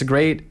it's a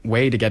great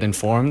way to get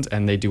informed,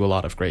 and they do a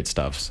lot of great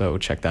stuff. So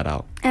check that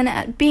out.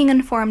 And being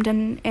informed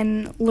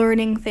and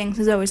learning things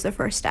is always the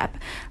first step.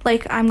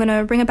 Like, I'm going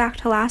to bring it back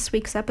to last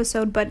week's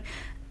episode, but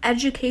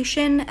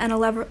education and a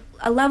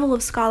level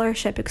of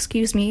scholarship,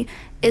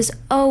 is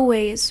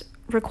always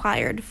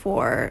required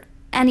for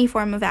any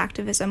form of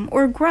activism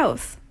or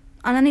growth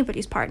on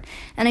anybody's part.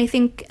 And I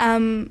think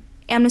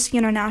Amnesty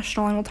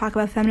International, and we'll talk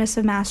about Feminists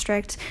of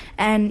Maastricht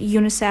and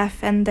UNICEF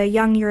and the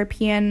Young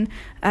European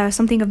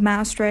Something of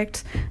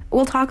Maastricht,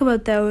 we'll talk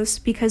about those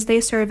because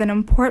they serve an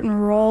important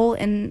role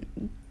in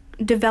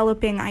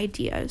developing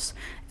ideas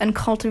and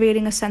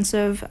cultivating a sense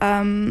of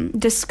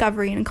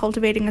discovery and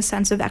cultivating a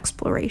sense of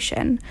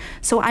exploration.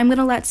 So I'm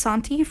going to let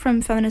Santi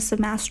from Feminists of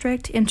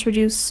Maastricht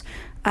introduce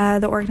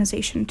the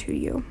organization to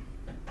you.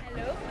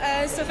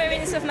 So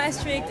Feminists of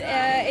Maastricht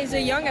is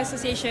a young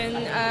association.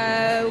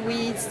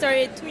 We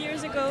started 2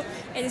 years ago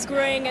and it's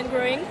growing and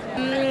growing.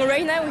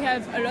 Right now we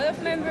have a lot of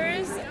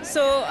members.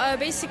 So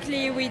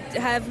basically we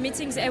have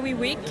meetings every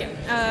week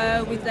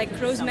with like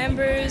close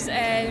members,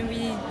 and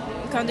we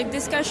conduct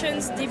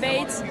discussions,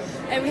 debates,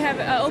 and we have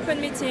open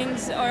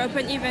meetings or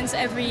open events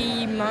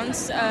every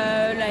month,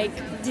 like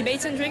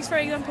debates and drinks, for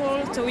example.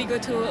 So we go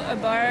to a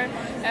bar,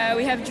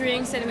 we have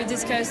drinks and we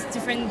discuss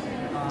different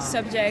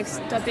subjects,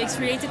 topics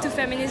related to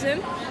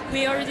feminism.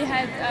 We already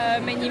had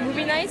many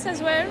movie nights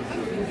as well.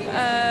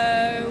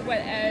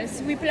 What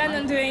else? We plan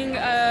on doing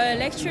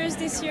lectures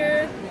this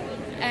year,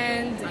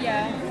 and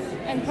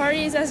and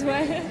parties as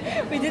well.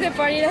 We did a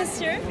party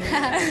last year.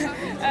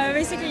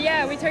 Basically,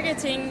 we're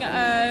targeting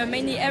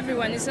mainly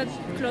everyone. It's not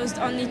closed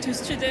only to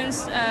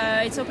students.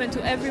 It's open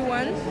to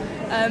everyone,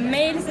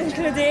 males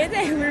included.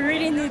 We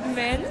really need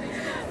men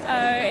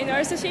in our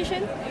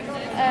association.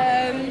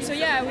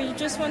 We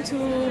just want to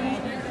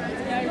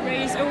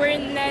raise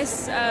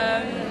awareness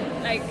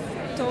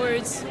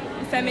towards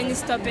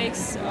feminist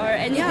topics or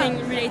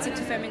anything related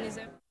to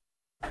feminism.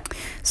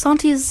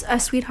 Santi's a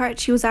sweetheart.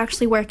 She was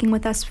actually working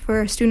with us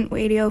for student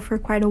radio for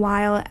quite a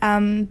while,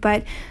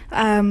 but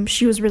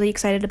she was really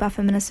excited about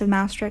Feminists of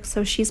Maastricht,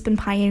 so she's been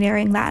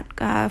pioneering that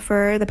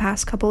for the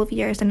past couple of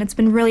years, and it's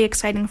been really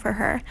exciting for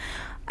her.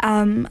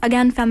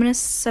 Again,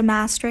 Feminists of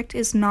Maastricht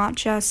is not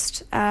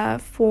just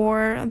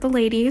for the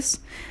ladies.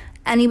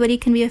 Anybody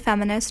can be a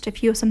feminist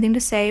if you have something to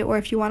say, or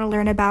if you want to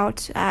learn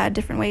about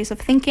different ways of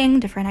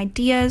thinking, different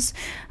ideas,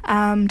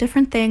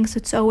 different things.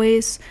 It's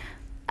always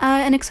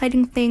an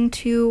exciting thing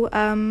to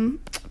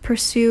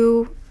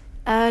pursue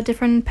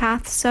different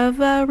paths of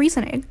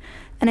reasoning.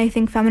 And I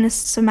think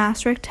Feminists of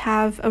Maastricht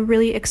have a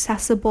really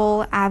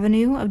accessible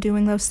avenue of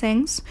doing those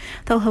things.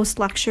 They'll host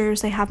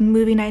lectures, they have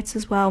movie nights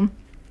as well.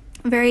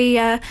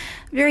 They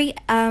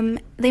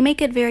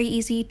make it very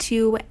easy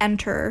to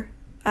enter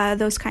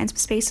those kinds of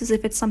spaces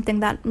if it's something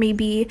that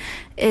maybe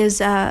is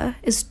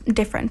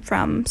different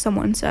from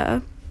someone's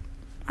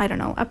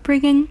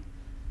upbringing,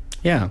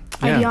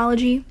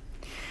 ideology.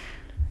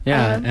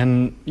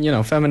 And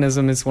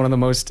feminism is one of the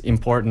most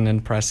important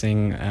and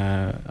pressing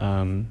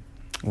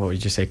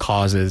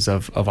causes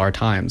of our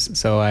times.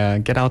 So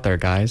get out there,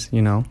 guys.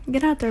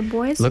 Get out there,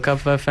 boys. Look up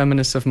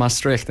Feminists of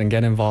Maastricht and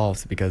get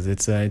involved, because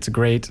it's a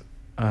great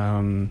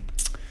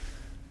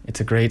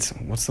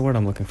what's the word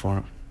I'm looking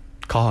for?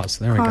 Cause.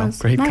 There we go.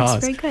 Great nice,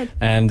 cause. Very good.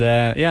 And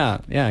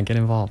get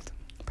involved.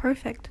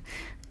 Perfect.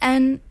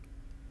 And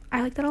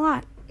I like that a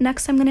lot.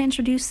 Next, I'm going to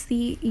introduce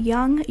the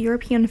Young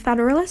European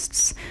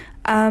Federalists.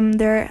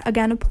 They're,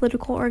 again, a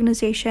political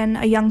organization,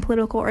 a young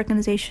political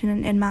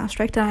organization in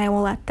Maastricht, and I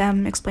will let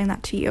them explain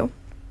that to you.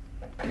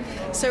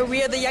 So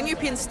we are the Young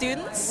European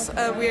Students.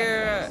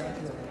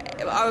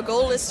 Our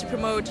goal is to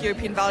promote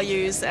European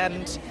values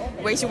and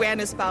raise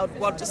awareness about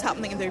what is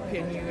happening in the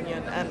European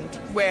Union and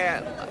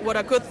what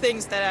are good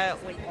things that are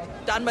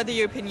done by the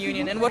European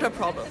Union and what are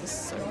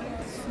problems.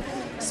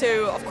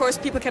 So, of course,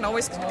 people can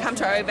always come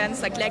to our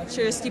events like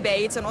lectures,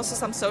 debates, and also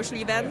some social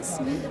events.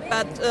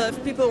 But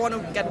if people want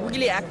to get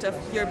really active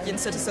European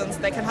citizens,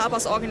 they can help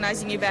us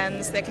organizing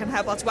events, they can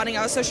help us running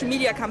our social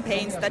media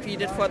campaigns that we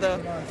did for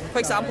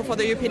example, for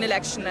the European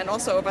election. And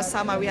also over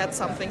summer we had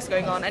some things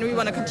going on, and we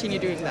want to continue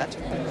doing that.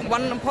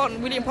 One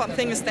really important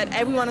thing is that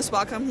everyone is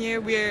welcome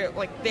here. We're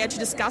there to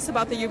discuss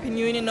about the European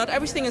Union. Not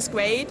everything is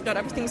great, not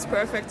everything is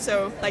perfect.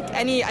 So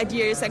any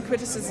ideas and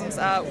criticisms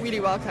are really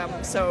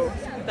welcome. So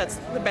that's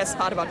the best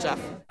part about Jeff.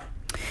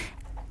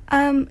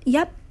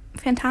 Yep,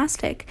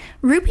 fantastic.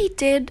 Ruby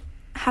did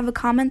have a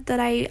comment that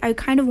I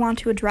kind of want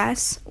to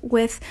address.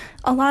 With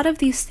a lot of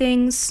these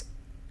things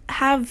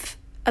have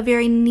a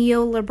very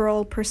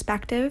neoliberal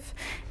perspective,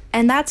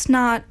 and that's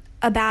not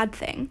a bad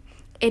thing.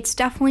 It's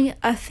definitely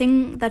a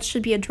thing that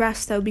should be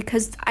addressed, though,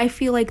 because I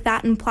feel like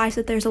that implies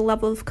that there's a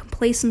level of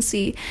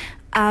complacency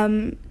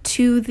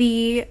to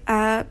the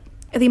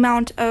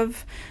amount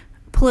of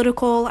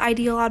political,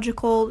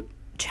 ideological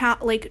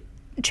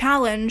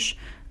challenge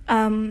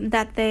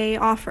that they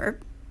offer.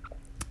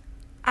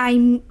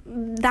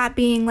 That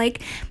being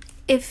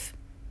if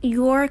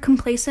you're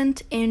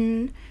complacent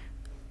in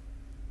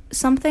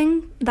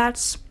something,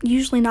 that's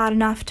usually not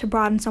enough to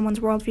broaden someone's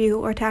worldview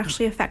or to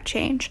actually affect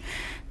change.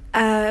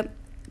 And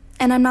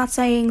I'm not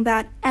saying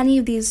that any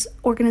of these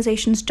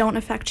organizations don't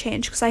affect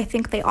change, because I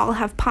think they all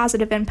have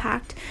positive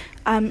impact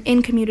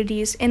in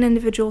communities, in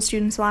individual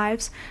students'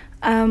 lives.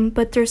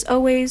 But there's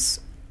always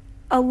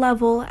a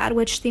level at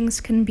which things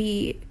can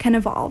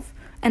evolve.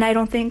 And I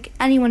don't think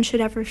anyone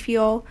should ever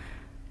feel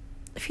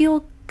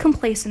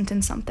complacent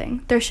in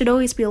something. There should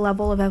always be a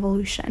level of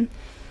evolution.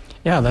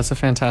 Yeah, that's a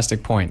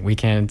fantastic point. We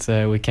can't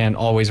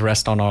always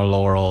rest on our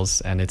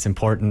laurels, and it's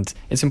important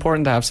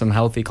to have some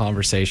healthy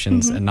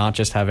conversations and not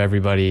just have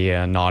everybody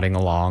nodding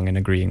along and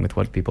agreeing with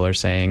what people are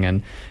saying.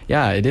 And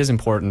yeah, it is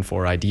important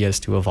for ideas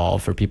to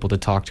evolve, for people to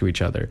talk to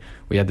each other.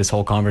 We had this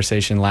whole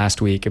conversation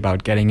last week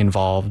about getting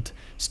involved,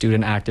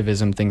 student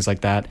activism, things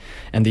like that,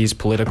 and these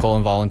political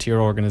and volunteer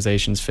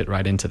organizations fit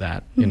right into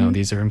that. You know,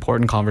 these are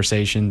important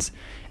conversations,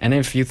 and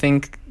if you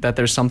think that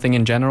there's something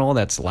in general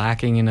that's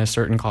lacking in a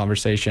certain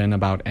conversation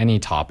about any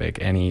topic,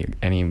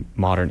 any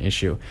modern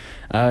issue,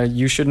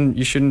 you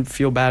shouldn't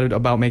feel bad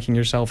about making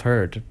yourself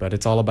heard. But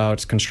it's all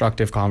about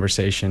constructive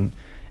conversation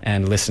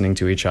and listening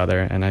to each other,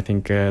 and I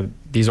think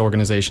these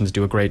organizations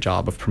do a great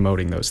job of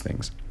promoting those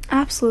things.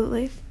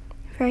 Absolutely.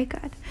 Very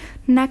good.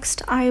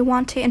 Next, I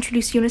want to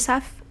introduce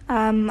UNICEF,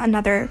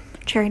 another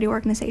charity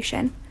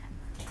organization.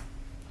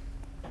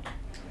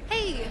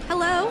 Hey,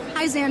 hello.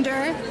 Hi,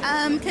 Xander.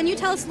 Can you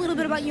tell us a little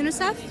bit about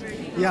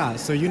UNICEF? Yeah,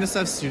 so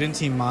UNICEF Student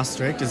Team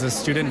Maastricht is a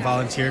student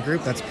volunteer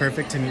group that's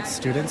perfect to meet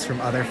students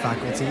from other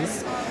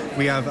faculties.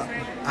 We have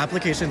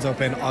applications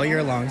open all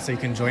year long, so you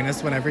can join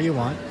us whenever you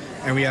want.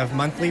 And we have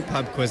monthly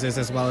pub quizzes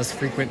as well as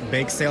frequent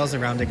bake sales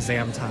around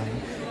exam time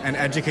and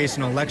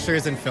educational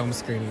lectures and film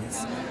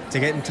screenings. To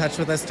get in touch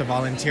with us to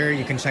volunteer,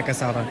 you can check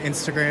us out on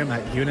Instagram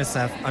at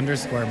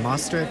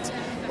UNICEF_Maastricht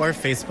or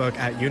Facebook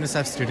at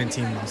UNICEF Student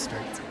Team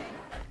Maastricht.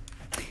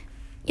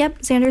 Yep,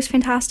 Xander's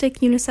fantastic.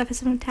 UNICEF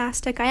is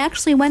fantastic. I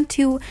actually went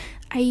to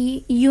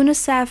a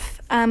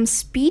UNICEF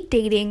speed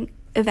dating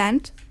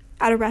event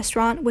at a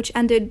restaurant, which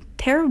ended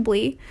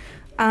terribly.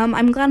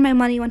 I'm glad my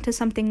money went to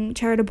something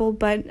charitable,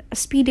 but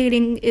speed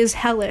dating is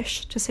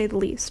hellish, to say the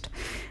least.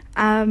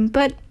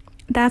 But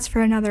that's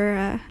for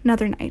another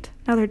night,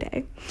 another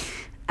day.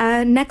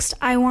 Next,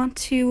 I want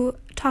to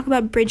talk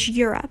about Bridge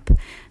Europe.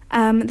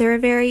 They're a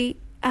very...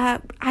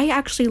 I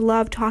actually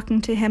love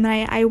talking to him,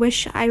 and I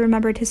wish I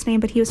remembered his name,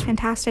 but he was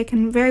fantastic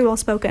and very well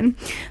spoken.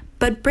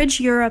 But Bridge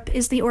Europe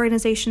is the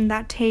organization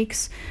that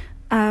takes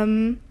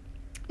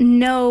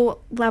no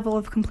level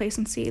of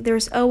complacency.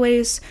 There's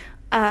always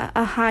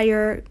a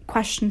higher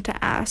question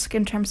to ask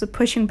in terms of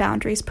pushing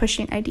boundaries,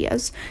 pushing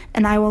ideas,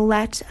 and I will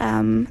let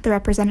the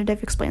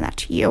representative explain that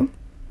to you.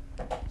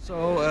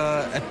 So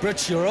at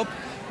Bridge Europe,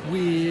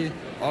 we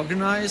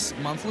organize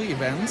monthly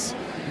events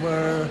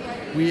where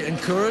we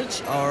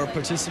encourage our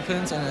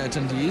participants and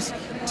attendees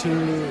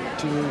to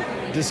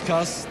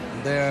discuss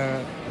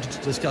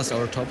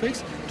our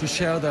topics, to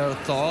share their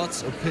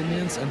thoughts,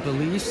 opinions, and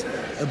beliefs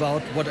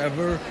about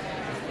whatever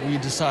we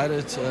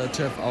decided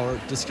to have our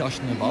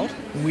discussion about.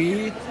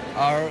 We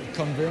are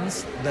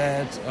convinced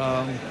that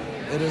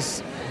it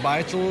is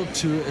vital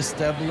to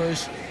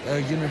establish a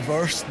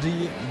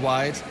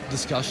university-wide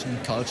discussion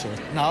culture.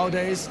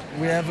 Nowadays,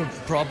 we have a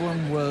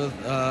problem with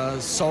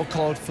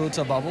so-called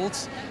filter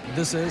bubbles.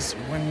 This is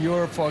when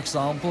you're, for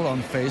example,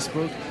 on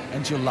Facebook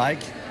and you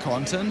like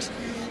content,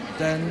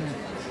 then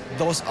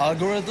those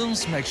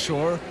algorithms make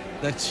sure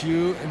that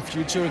you in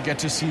future get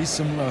to see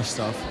similar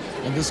stuff.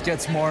 And this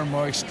gets more and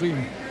more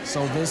extreme.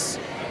 So this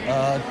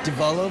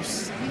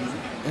develops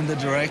in the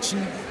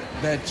direction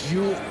that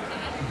you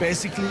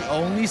basically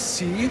only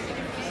see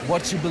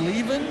what you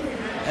believe in,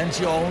 and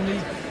you only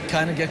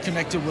kind of get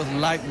connected with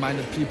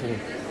like-minded people.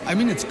 I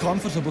mean, it's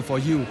comfortable for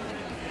you.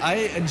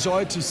 I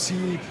enjoy to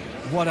see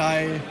what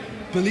I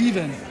believe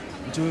in,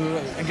 to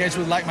engage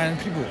with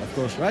like-minded people, of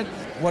course, right?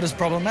 What is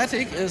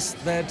problematic is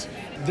that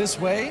this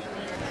way,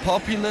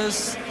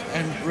 populist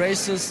and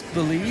racist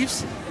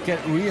beliefs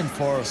get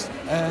reinforced.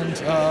 And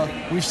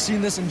we've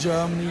seen this in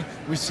Germany,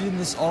 we've seen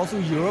this all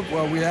through Europe,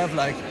 where we have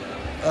like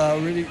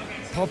really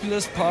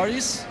populist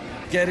parties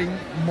getting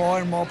more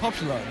and more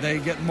popular. They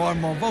get more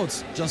and more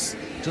votes. Just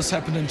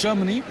happened in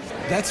Germany.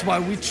 That's why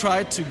we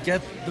try to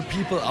get the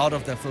people out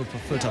of their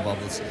filter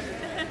bubbles.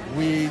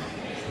 We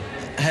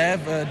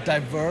have a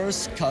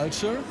diverse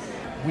culture.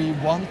 We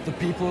want the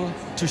people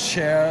to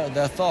share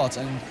their thoughts,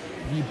 and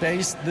we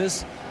base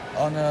this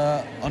on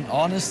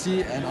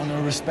honesty and on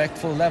a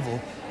respectful level.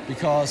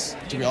 Because,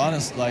 to be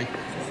honest, like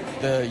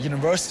the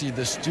university,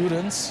 the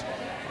students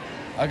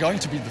are going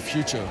to be the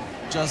future.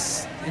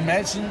 Just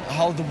imagine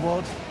how the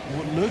world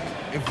would look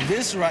if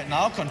this right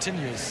now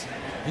continues.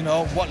 You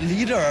know, what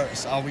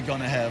leaders are we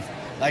gonna have?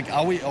 Like,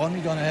 are we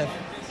only gonna have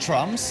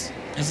Trumps?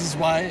 This is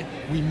why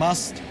we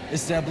must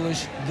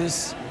establish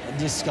this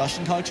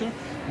discussion culture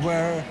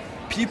where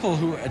people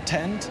who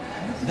attend,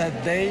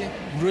 that they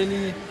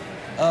really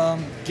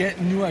get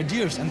new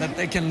ideas and that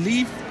they can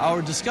leave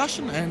our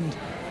discussion and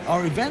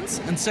our events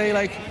and say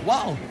like,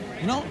 wow,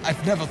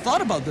 I've never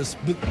thought about this,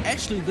 but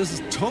actually this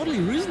is totally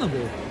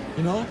reasonable,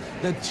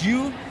 that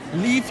you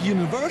leave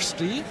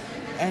university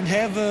and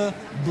have a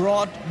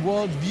broad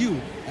world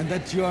view and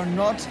that you are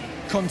not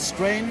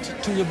constrained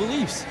to your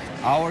beliefs.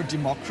 Our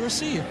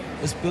democracy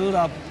is built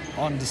up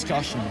on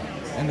discussion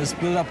and is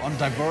built up on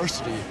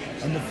diversity.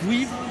 And if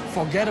we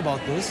forget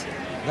about this,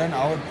 then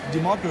our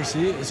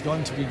democracy is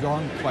going to be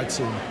gone quite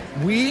soon.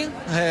 We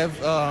have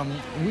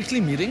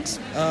weekly meetings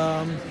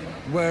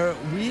where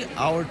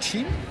our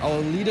team, our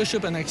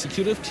leadership and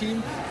executive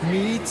team,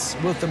 meets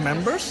with the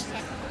members.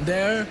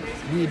 There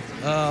we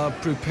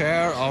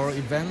prepare our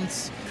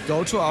events.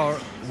 Go to our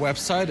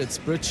website, it's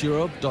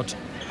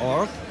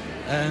bridgeeurope.org,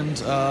 and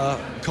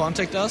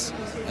contact us,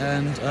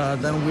 and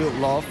then we would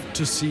love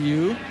to see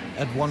you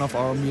at one of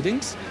our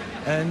meetings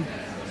and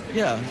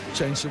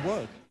change the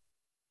world.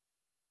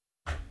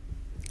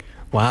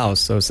 Wow,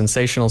 so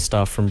sensational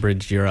stuff from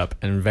Bridge Europe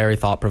and very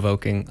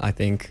thought-provoking. I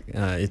think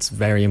it's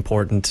very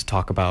important to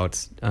talk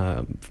about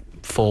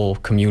full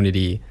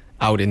community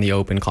out in the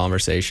open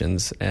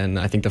conversations. And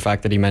I think the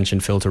fact that he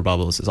mentioned filter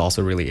bubbles is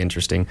also really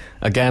interesting.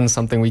 Again,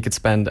 something we could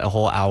spend a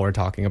whole hour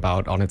talking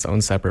about on its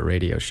own separate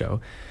radio show.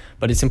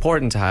 But it's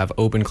important to have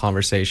open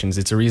conversations.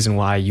 It's a reason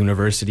why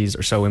universities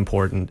are so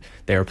important.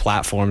 They are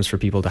platforms for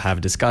people to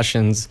have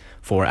discussions,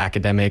 for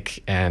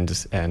academic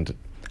and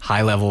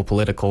high-level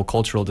political,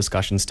 cultural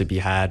discussions to be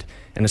had.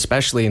 And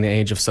especially in the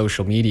age of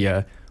social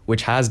media,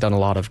 which has done a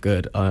lot of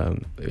good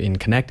in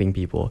connecting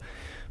people,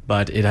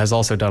 but it has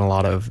also done a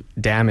lot of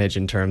damage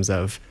in terms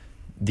of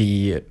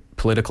the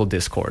political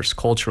discourse,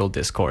 cultural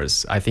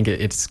discourse. I think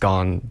it's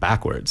gone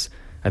backwards.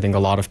 I think a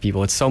lot of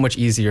people, it's so much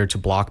easier to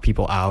block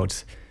people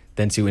out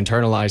than to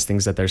internalize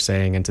things that they're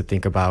saying and to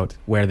think about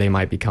where they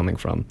might be coming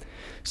from.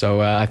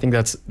 So I think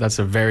that's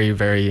a very,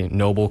 very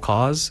noble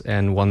cause,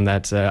 and one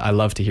that I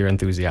love to hear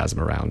enthusiasm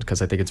around,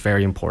 because I think it's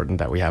very important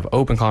that we have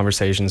open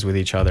conversations with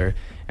each other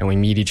and we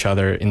meet each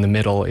other in the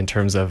middle in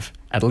terms of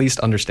at least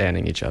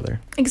understanding each other.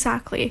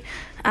 Exactly.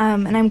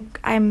 And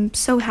I'm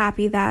so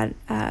happy that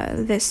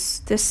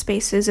this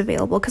space is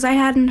available, because I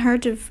hadn't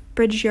heard of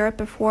Bridge Europe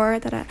before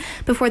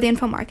the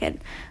Info Market.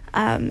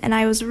 And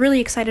I was really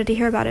excited to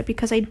hear about it,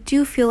 because I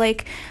do feel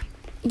like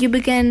you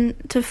begin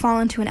to fall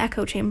into an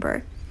echo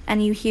chamber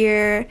and you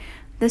hear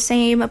the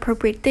same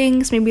appropriate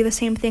things, maybe the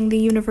same thing the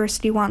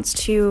university wants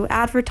to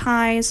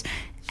advertise,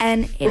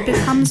 and it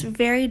becomes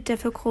very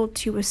difficult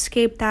to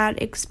escape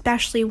that,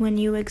 especially when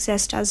you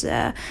exist as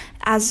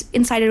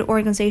inside an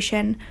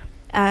organization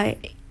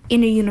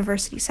in a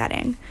university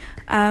setting.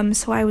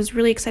 So I was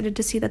really excited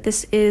to see that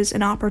this is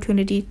an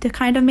opportunity to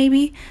kind of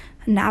maybe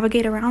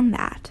navigate around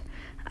that.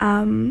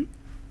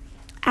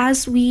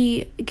 As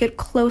we get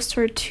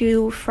closer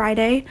to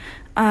Friday,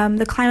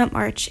 the Climate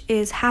March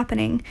is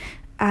happening.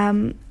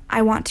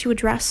 I want to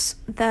address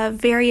the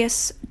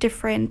various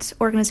different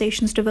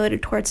organizations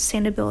devoted towards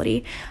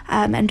sustainability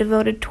and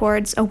devoted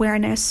towards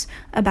awareness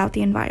about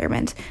the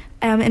environment.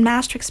 In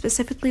Maastricht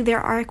specifically,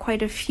 there are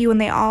quite a few, and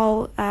they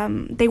all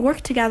they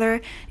work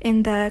together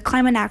in the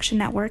Climate Action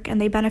Network, and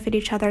they benefit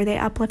each other, they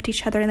uplift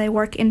each other, and they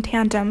work in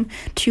tandem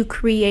to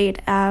create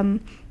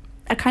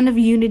a kind of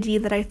unity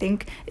that I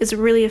think is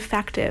really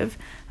effective,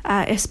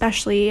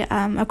 especially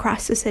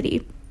across the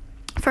city.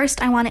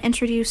 First, I want to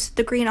introduce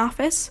the Green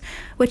Office,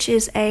 which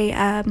is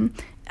the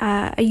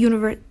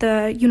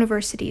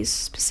university's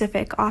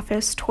specific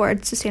office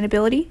towards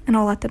sustainability, and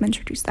I'll let them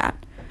introduce that.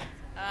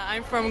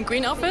 I'm from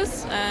Green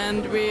Office,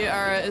 and we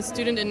are a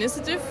student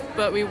initiative,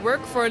 but we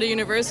work for the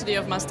University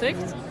of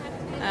Maastricht.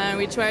 And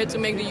we try to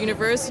make the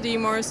university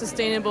more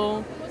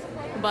sustainable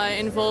by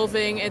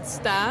involving its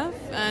staff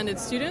and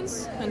its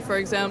students. And for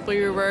example,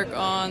 we work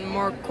on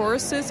more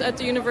courses at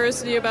the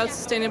university about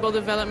sustainable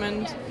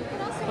development,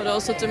 but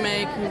also to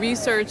make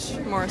research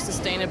more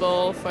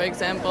sustainable. For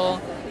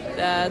example,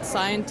 that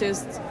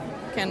scientists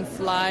can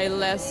fly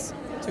less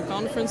to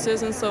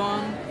conferences and so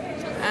on.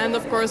 And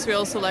of course, we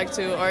also like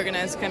to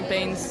organize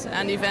campaigns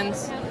and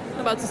events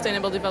about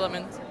sustainable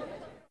development.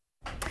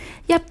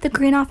 Yep, the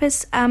Green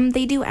Office,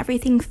 they do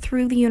everything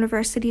through the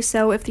university.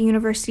 So if the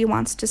university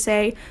wants to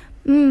say,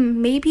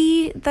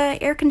 maybe the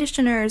air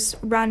conditioners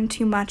run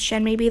too much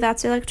and maybe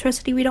that's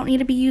electricity we don't need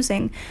to be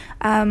using,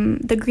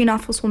 the Green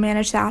Office will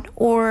manage that.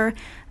 Or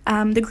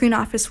the Green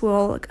Office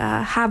will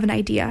have an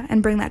idea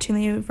and bring that to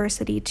the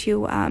university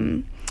to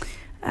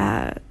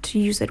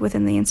use it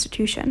within the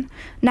institution.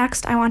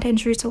 Next, I want to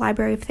introduce the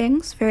Library of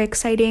Things. Very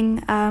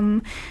exciting.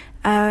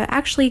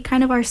 Actually,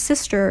 kind of our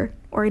sister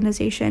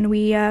organization.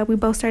 We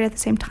both started at the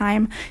same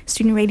time,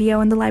 Student Radio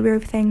and the Library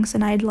of Things,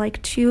 and I'd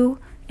like to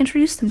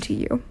introduce them to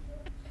you.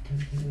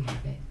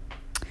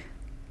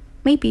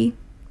 Maybe.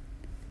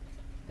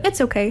 It's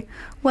okay.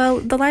 Well,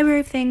 the Library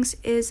of Things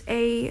is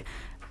a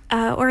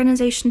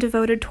organization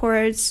devoted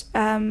towards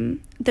the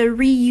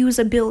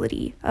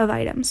reusability of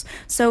items.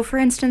 So, for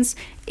instance,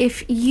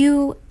 if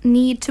you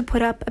need to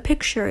put up a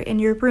picture in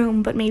your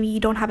room, but maybe you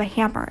don't have a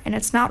hammer and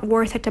it's not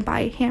worth it to buy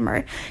a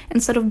hammer,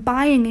 instead of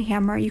buying a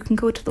hammer, you can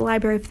go to the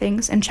Library of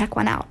Things and check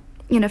one out,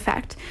 in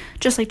effect,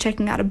 just like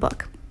checking out a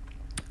book,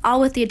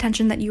 all with the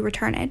intention that you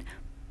return it.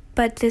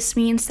 but this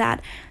means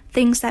that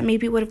things that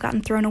maybe would have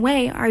gotten thrown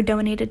away are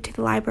donated to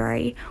the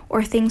library,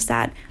 or things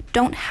that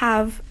don't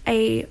have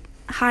a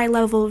high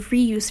level of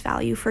reuse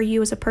value for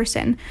you as a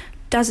person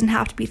doesn't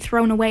have to be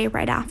thrown away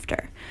right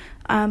after.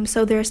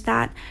 So there's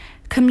that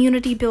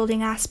community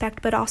building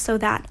aspect, but also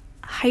that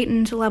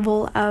heightened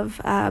level of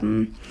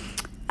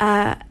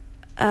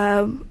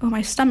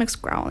my stomach's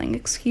growling,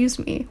 excuse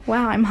me.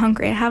 Wow, I'm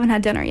hungry. I haven't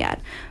had dinner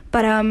yet.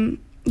 But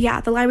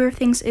the Library of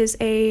Things is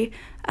a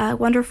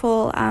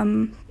wonderful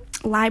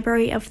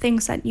library of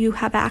things that you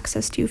have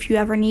access to if you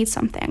ever need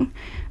something,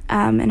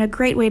 and a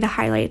great way to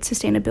highlight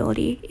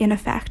sustainability in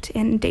effect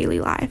in daily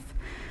life.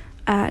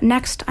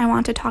 Next, I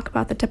want to talk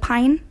about the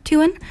Tapain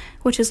Tuin,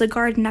 which is a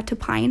garden at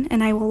Tapain,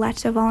 and I will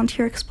let a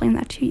volunteer explain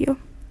that to you.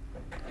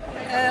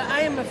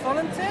 I am a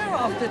volunteer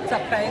of the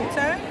Tapain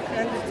Tuin,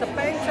 and the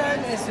Tapain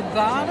Tuin is a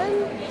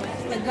garden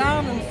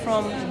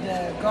from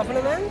the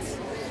government,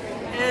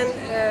 and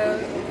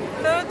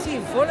 30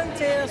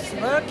 volunteers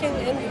working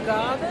in the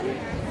garden,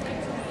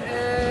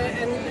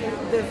 and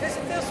the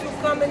visitors who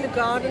come in the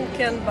garden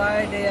can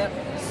buy there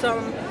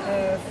some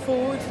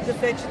food, the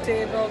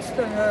vegetables,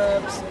 the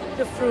herbs,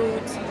 the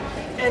fruits,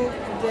 and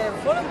the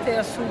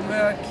volunteers who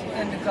work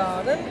in the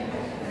garden,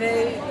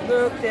 they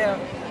work there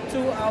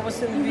 2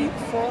 hours in a week,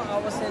 4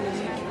 hours in a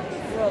week,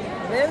 from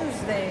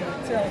Wednesday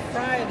till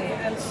Friday,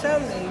 and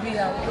Sunday we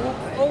are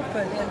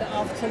open in the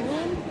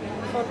afternoon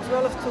from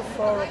 12 to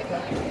 4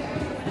 o'clock.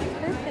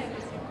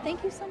 Perfect.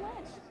 Thank you so much.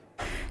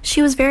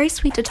 She was very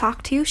sweet to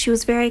talk to. She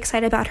was very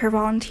excited about her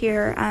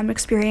volunteer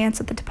experience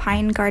at the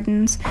Tapain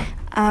Gardens.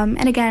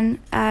 And again,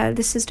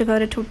 this is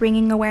devoted to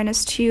bringing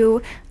awareness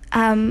to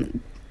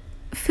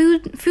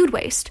food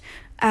waste.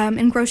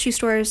 In grocery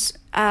stores,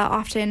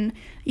 often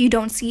you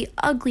don't see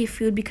ugly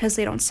food because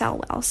they don't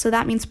sell well. So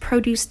that means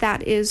produce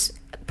that is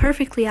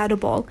perfectly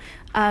edible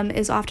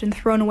is often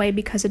thrown away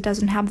because it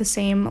doesn't have the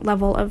same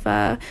level of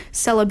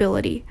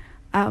sellability,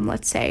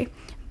 let's say.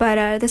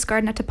 But this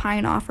garden at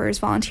Tapain offers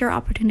volunteer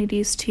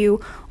opportunities to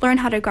learn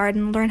how to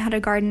garden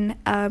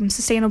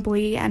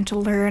sustainably, and to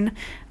learn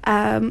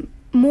to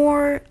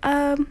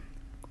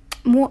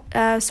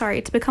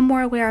become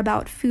more aware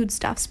about food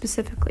stuff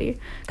specifically,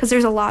 because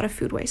there's a lot of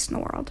food waste in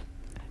the world.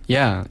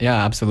 Yeah,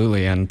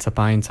 absolutely. And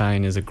Tapain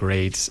Tuin is a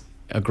great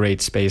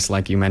space,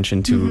 like you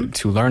mentioned,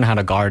 to learn how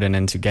to garden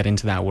and to get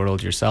into that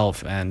world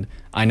yourself. And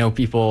I know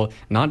people,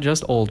 not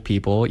just old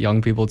people,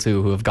 young people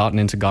too, who have gotten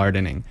into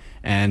gardening.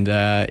 And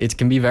it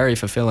can be very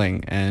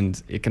fulfilling.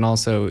 And it can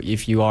also,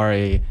 if you are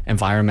a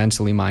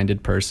environmentally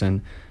minded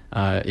person,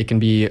 it can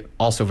be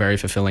also very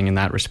fulfilling in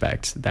that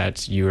respect,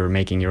 that you're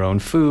making your own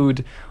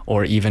food,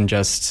 or even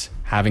just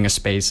having a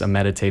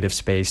meditative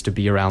space to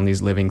be around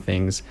these living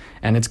things.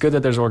 And it's good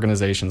that there's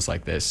organizations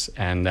like this.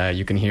 And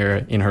you can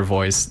hear in her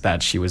voice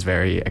that she was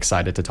very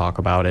excited to talk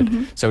about it.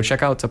 So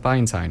check out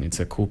Tapain Tuin.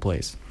 It's a cool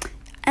place.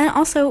 And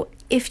also,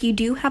 if you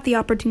do have the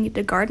opportunity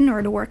to garden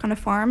or to work on a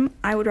farm,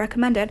 I would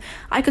recommend it.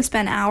 I could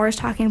spend hours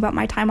talking about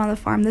my time on the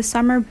farm this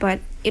summer,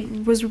 but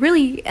it was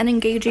really an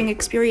engaging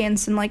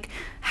experience in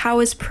how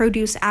is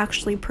produce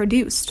actually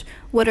produced?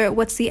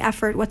 What's the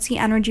effort? What's the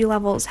energy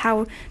levels?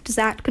 How does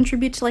that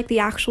contribute to the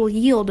actual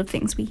yield of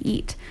things we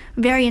eat?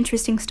 Very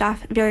interesting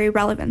stuff, very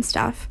relevant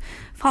stuff.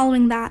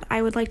 Following that,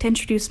 I would like to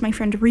introduce my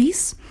friend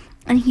Reese,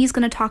 and he's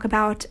going to talk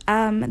about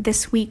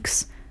this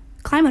week's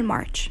Climate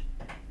March.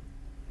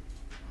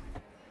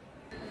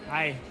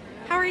 Hi.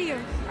 How are you?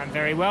 I'm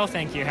very well,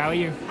 thank you. How are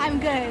you? I'm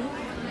good.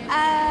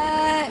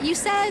 You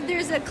said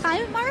there's a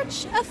climate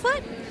march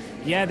afoot?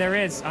 Yeah, there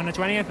is. On the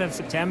 20th of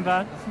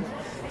September,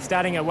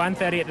 starting at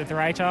 1:30 at the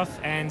Threithof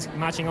and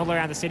marching all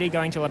around the city,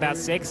 going till about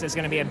 6. There's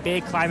going to be a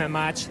big climate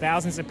march.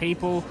 Thousands of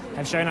people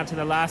have shown up to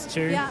the last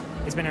two. Yeah.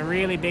 It's been a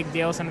really big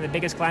deal, some of the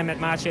biggest climate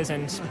marches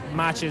and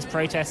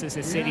protesters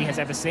this city has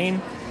ever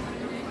seen.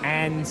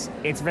 And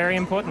it's very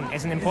important.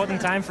 It's an important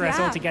time for us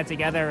all to get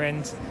together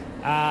and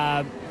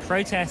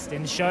protest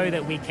and show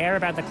that we care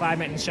about the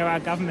climate, and show our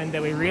government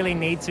that we really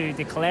need to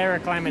declare a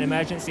climate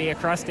emergency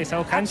across this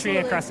whole country,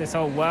 across this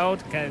whole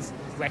world, because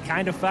we're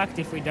kind of fucked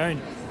if we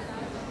don't.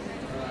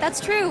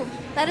 That's true.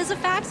 That is a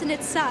fact, and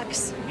it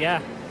sucks.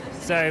 Yeah.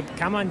 So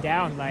come on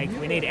down.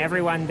 We need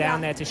everyone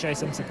down there to show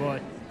some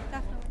support.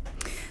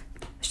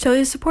 Show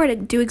your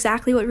support. Do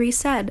exactly what Reese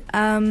said.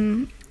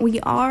 We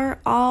are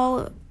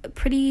all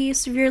pretty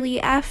severely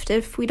effed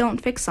if we don't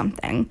fix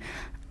something.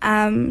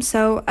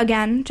 So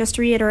again, just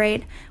to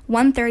reiterate,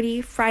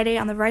 1:30 Friday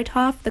on the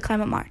Threithof, the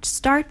climate march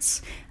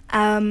starts.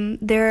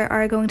 There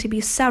are going to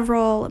be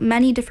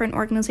many different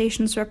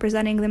organizations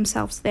representing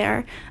themselves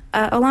there,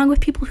 along with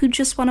people who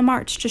just want to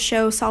march to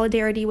show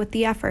solidarity with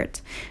the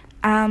effort.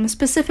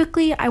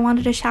 Specifically, I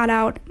wanted to shout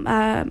out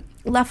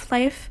Left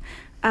Life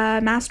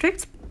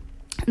Maastricht.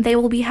 They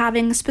will be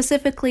having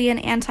specifically an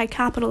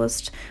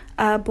anti-capitalist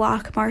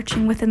block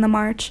marching within the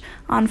march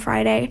on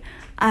Friday.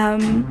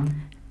 And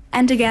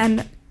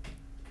again,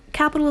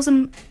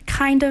 capitalism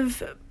kind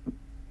of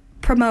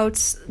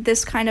promotes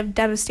this kind of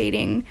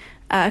devastating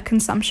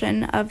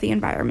consumption of the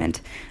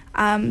environment.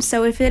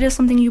 So if it is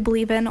something you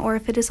believe in, or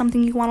if it is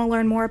something you want to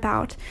learn more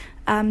about,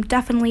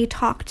 definitely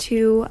talk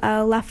to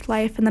Left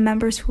Life and the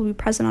members who will be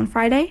present on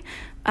Friday.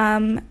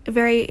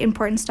 Very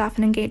important stuff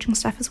and engaging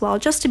stuff as well,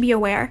 just to be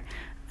aware.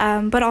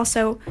 But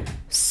also,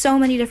 so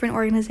many different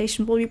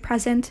organizations will be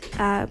present.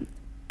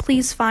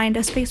 Please find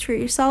a space for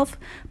yourself,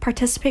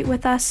 participate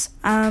with us.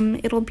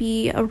 It'll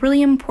be a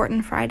really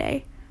important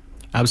Friday.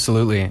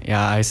 Absolutely.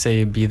 Yeah, I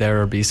say be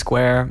there or be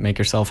square, make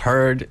yourself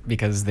heard,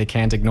 because they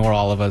can't ignore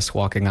all of us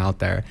walking out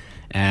there.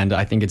 And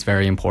I think it's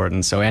very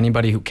important. So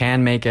anybody who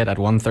can make it at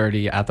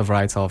 1:30 at the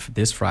Vrijthof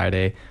this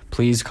Friday,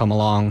 please come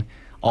along.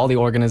 All the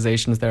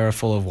organizations there are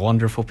full of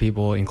wonderful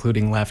people,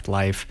 including Left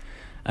Life.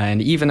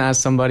 And even as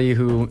somebody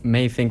who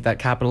may think that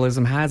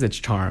capitalism has its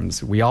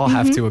charms, we all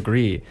have to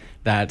agree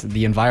that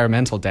the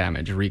environmental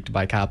damage wreaked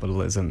by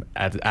capitalism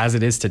as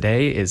it is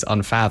today is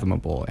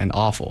unfathomable and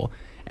awful.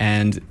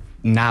 And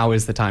now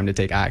is the time to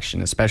take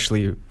action,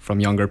 especially from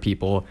younger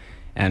people.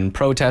 And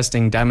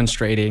protesting,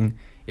 demonstrating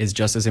is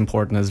just as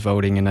important as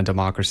voting in a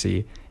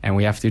democracy. And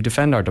we have to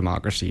defend our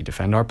democracy,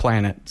 defend our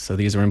planet. So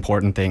these are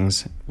important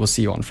things. We'll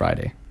see you on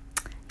Friday.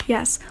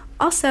 Yes.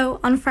 Also,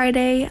 on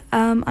Friday,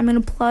 I'm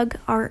going to plug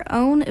our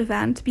own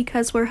event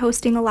because we're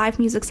hosting a live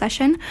music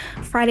session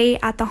Friday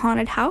at the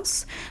Haunted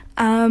House.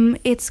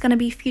 It's going to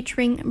be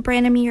featuring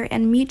Branimir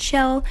and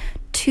Mitchell,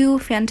 two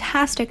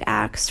fantastic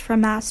acts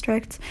from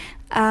Maastricht.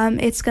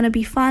 It's going to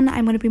be fun.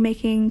 I'm going to be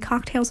making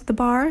cocktails at the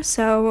bar,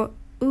 so,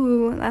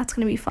 that's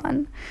going to be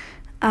fun.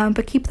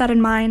 But keep that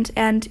in mind,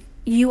 and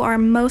you are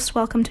most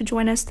welcome to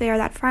join us there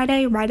that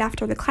Friday, right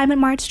after the Climate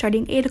March,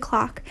 starting 8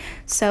 o'clock.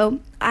 So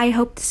I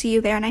hope to see you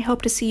there, and I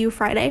hope to see you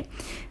Friday.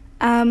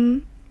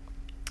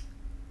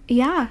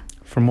 Yeah.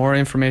 For more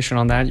information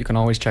on that, you can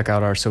always check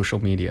out our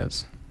social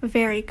medias.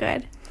 Very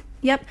good.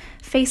 Yep.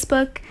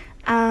 Facebook,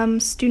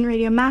 Student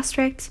Radio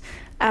Maastricht.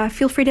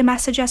 Feel free to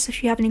message us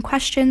if you have any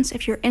questions,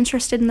 if you're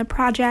interested in the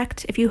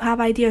project, if you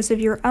have ideas of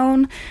your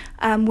own.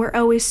 We're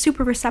always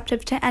super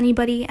receptive to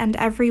anybody and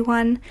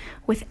everyone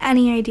with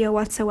any idea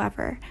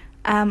whatsoever.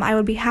 I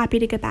would be happy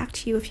to get back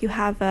to you if you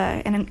have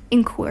an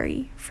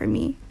inquiry for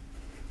me.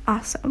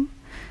 Awesome.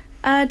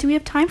 Do we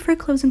have time for a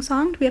closing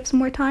song? Do we have some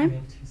more time? We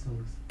have 2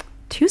 songs.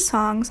 2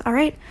 songs. All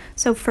right.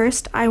 So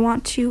first, I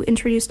want to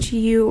introduce to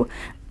you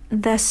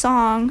the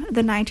song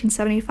The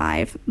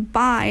 1975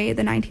 by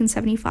The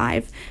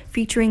 1975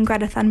 featuring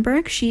Greta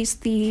Thunberg. She's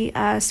the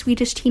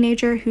Swedish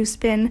teenager who's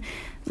been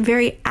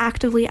very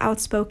actively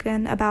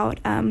outspoken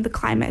about the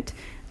climate,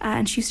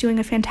 and she's doing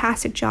a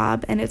fantastic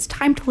job, and it's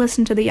time to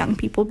listen to the young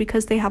people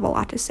because they have a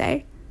lot to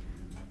say.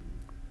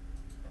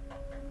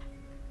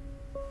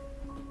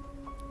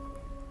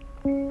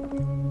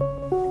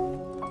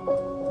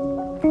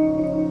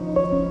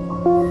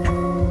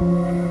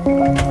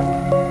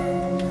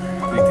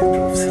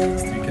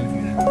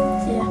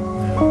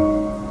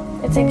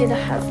 Jag tänker det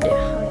här för det.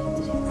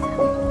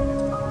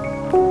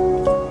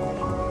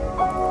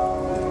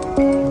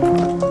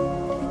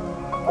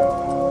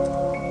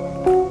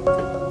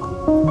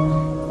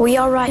 We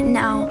are right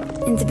now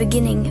in the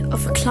beginning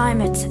of a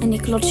climate and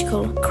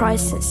ecological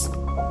crisis.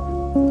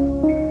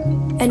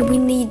 And we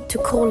need to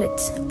call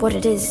it what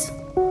it is.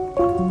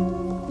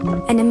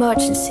 An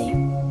emergency.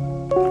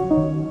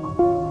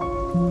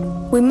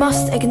 We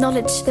must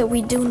acknowledge that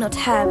we do not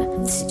have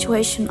the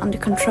situation under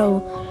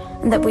control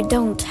and that we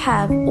don't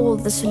have all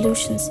the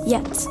solutions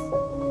yet.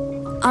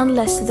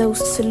 Unless those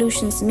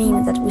solutions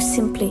mean that we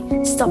simply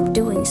stop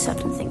doing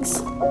certain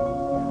things.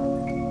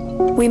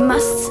 We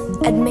must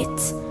admit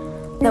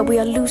that we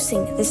are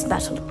losing this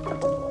battle.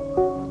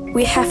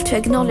 We have to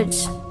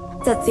acknowledge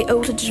that the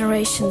older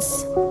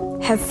generations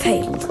have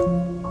failed.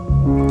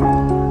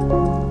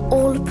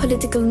 All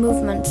political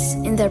movements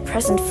in their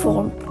present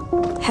form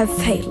have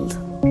failed.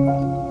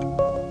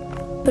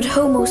 But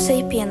Homo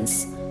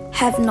sapiens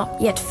have not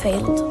yet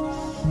failed.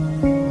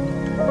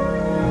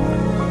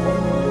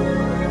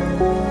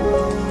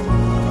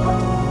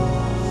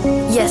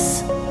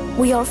 Yes,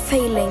 we are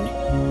failing,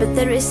 but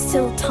there is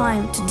still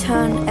time to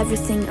turn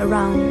everything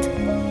around.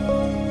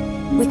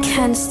 We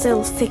can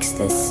still fix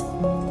this.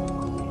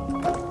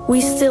 We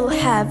still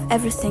have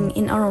everything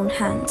in our own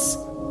hands.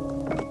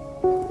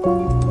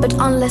 But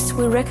unless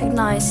we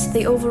recognize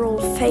the overall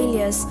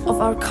failures of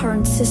our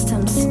current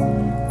systems,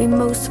 we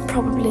most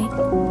probably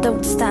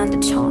don't stand a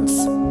chance.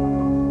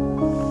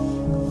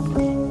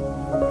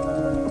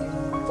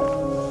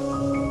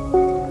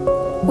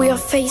 We are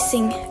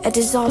facing a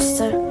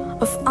disaster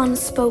of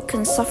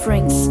unspoken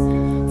sufferings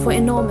for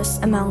enormous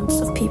amounts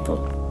of people.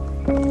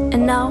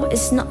 And now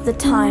is not the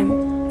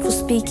time for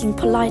speaking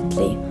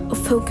politely or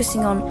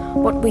focusing on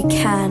what we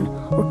can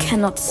or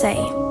cannot say.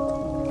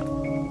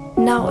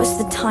 Now is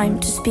the time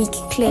to speak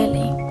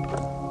clearly.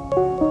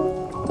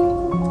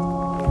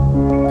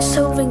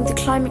 Solving the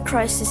climate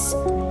crisis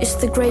is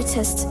the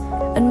greatest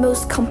and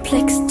most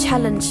complex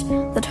challenge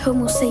that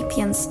Homo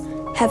sapiens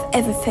have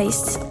ever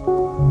faced.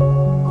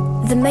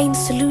 The main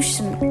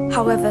solution,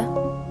 however,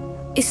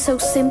 is so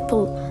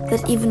simple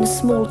that even a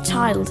small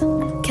child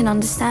can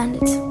understand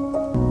it.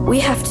 We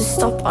have to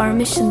stop our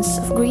emissions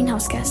of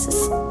greenhouse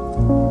gases.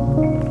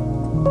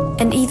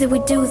 And either we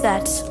do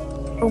that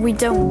or we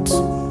don't.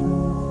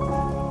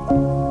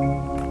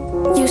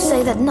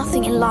 say that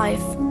nothing in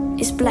life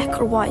is black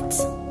or white,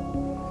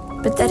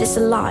 but that is a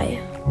lie,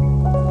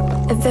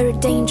 a very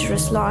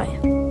dangerous lie.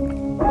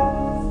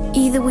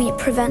 Either we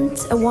prevent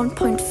a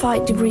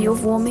 1.5 degree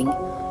of warming,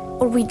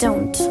 or we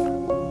don't.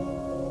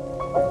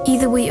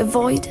 Either we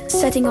avoid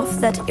setting off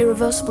that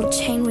irreversible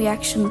chain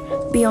reaction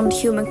beyond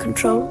human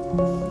control,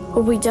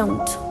 or we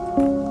don't.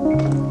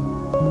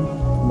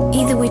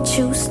 Either we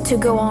choose to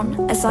go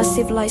on as our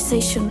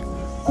civilization,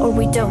 or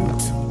we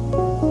don't.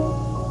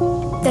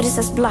 That is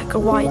as black or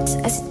white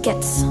as it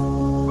gets.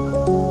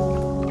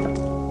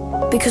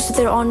 Because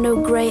there are no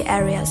grey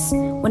areas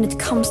when it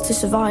comes to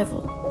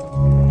survival.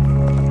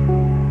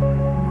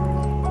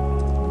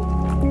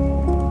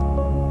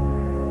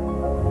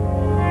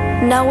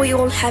 Now we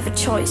all have a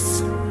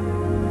choice.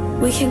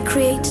 We can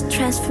create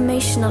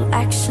transformational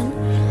action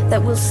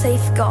that will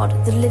safeguard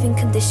the living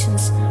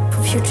conditions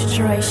for future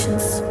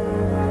generations.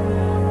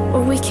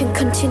 Or we can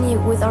continue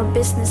with our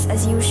business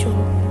as usual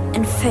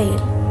and fail.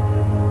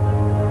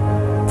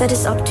 That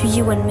is up to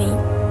you and me.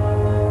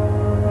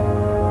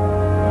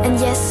 And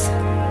yes,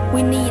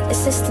 we need a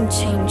system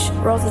change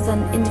rather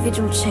than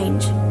individual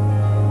change.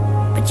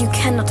 But you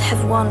cannot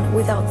have one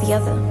without the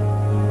other.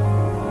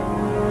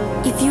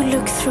 If you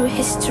look through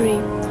history,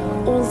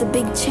 all the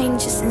big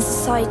changes in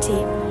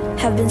society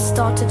have been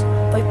started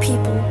by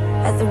people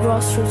at the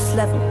grassroots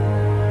level.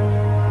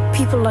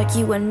 People like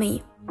you and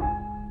me.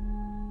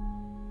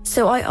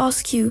 So I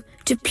ask you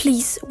to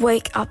please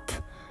wake up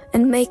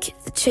and make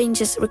the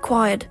changes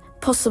required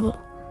possible.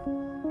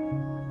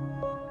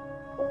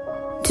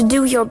 To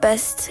do your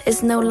best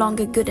is no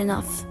longer good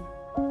enough.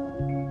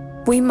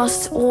 We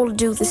must all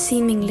do the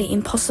seemingly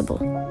impossible.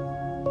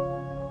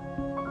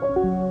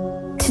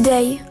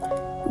 Today,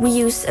 we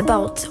use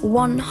about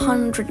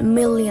 100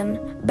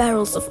 million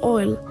barrels of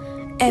oil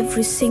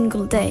every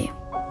single day.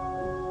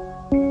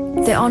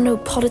 There are no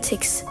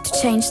politics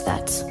to change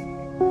that.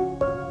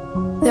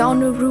 There are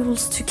no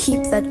rules to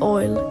keep that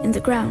oil in the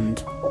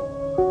ground.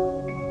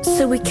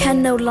 So we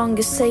can no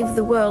longer save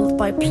the world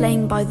by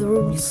playing by the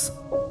rules.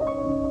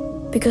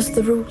 Because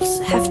the rules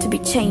have to be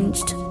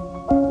changed.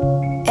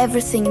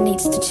 Everything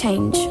needs to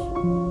change.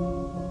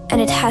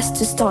 And it has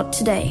to start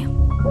today.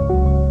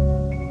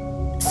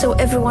 So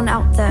everyone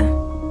out there,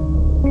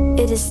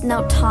 it is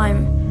now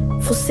time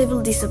for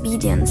civil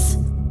disobedience.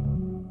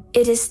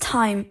 It is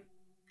time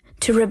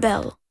to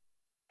rebel.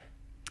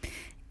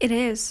 It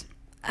is.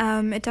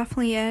 It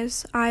definitely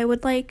is. I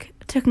would like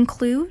to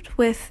conclude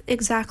with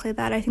exactly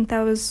that. I think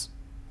that was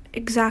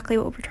exactly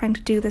what we're trying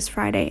to do this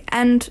Friday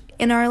and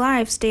in our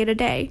lives day to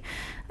day.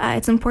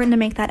 It's important to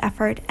make that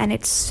effort, and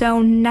it's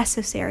so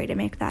necessary to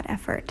make that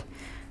effort.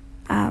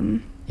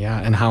 Yeah,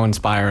 and how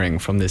inspiring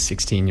from this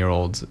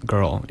 16-year-old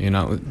girl. You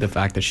know, the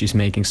fact that she's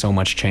making so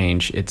much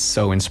change, it's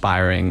so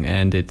inspiring,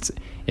 and it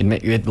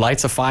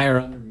lights a fire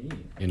under me,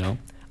 you know.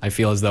 I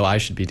feel as though I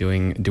should be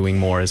doing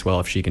more as well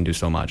if she can do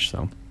so much,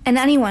 so. And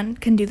anyone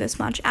can do this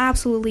much,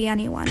 absolutely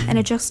anyone, and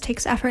it just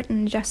takes effort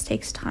and it just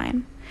takes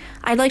time.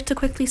 I'd like to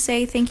quickly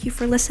say thank you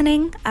for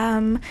listening,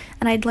 and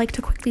I'd like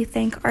to quickly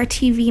thank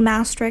RTV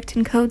Maastricht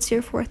and Code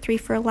 043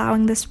 for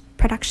allowing this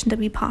production to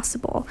be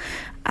possible.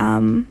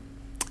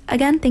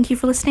 Again, thank you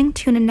for listening.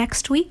 Tune in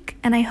next week,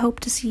 and I hope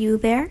to see you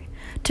there.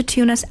 To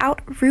tune us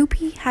out,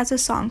 Ruby has a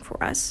song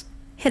for us.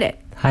 Hit it.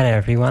 Hi there,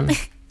 everyone.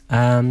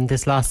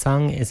 This last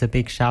song is a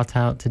big shout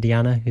out to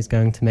Diana, who's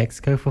going to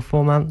Mexico for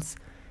 4 months.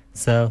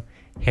 So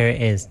here it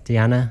is.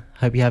 Diana,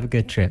 hope you have a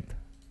good trip.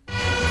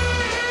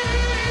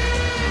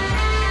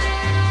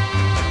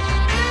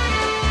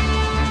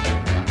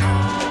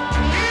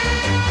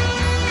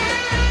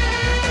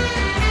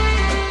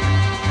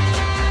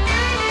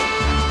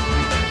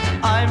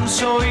 I'm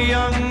so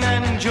young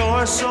and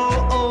you're so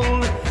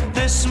old.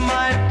 This,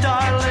 my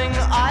darling,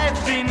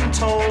 I've been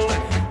told.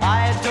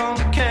 I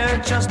don't care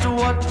just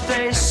what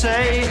they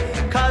say,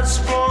 'cause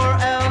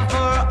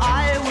forever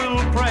I will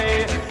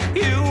pray.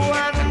 You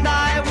and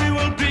I, we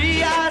will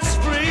be as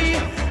free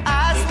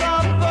as the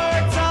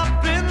birds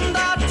up in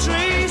the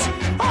trees.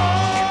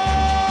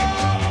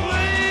 Oh,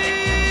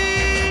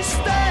 please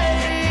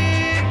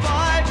stay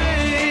by me,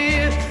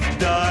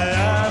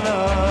 Diana.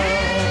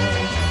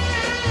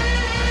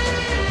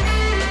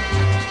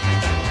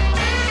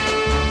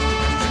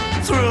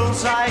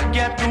 Thrills I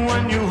get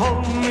when you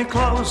hold me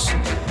close.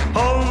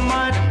 Oh,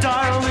 my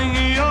darling,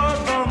 you're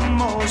the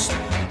most.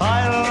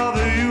 I love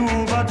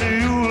you, but do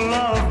you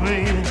love me?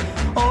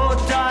 Oh,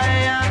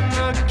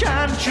 Diana,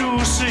 can't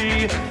you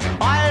see?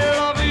 I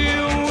love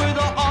you with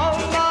all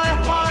my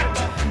heart,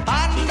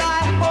 and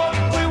I hope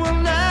we will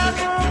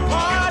never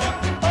part.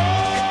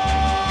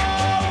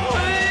 Oh,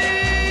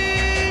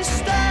 please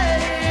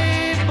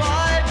stay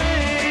by me,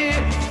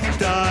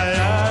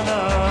 Diana.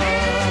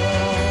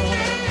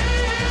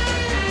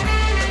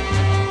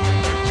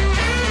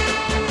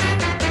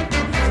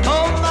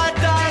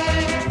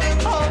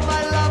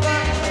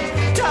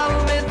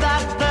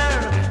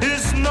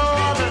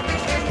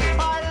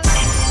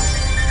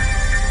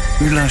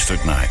 U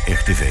luistert naar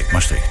RTV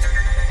Maastricht.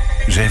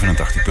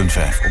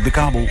 87.5 op de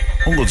kabel,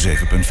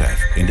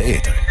 107.5 in de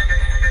ether.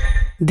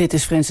 Dit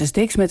is Francis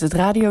Dix met het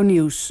Radio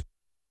Nieuws.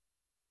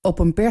 Op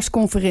een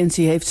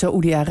persconferentie heeft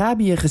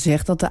Saoedi-Arabië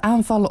gezegd dat de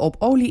aanvallen op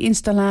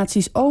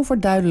olieinstallaties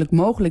overduidelijk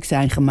mogelijk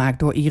zijn gemaakt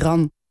door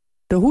Iran.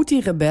 De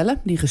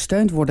Houthi-rebellen, die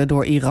gesteund worden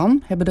door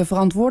Iran, hebben de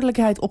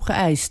verantwoordelijkheid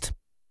opgeëist.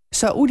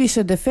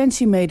 Saoedische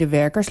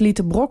defensiemedewerkers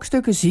lieten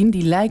brokstukken zien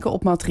die lijken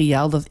op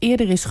materiaal dat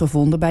eerder is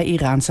gevonden bij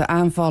Iraanse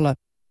aanvallen.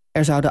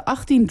 Er zouden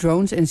 18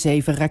 drones en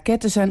 7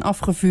 raketten zijn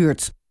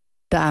afgevuurd.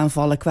 De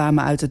aanvallen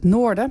kwamen uit het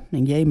noorden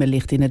en Jemen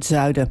ligt in het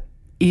zuiden.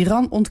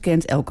 Iran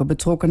ontkent elke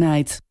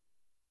betrokkenheid.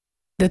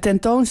 De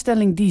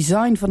tentoonstelling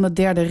Design van het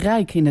Derde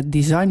Rijk in het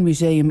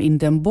Designmuseum in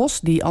Den Bosch,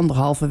 die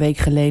 1,5 week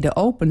geleden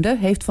opende,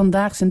 heeft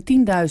vandaag zijn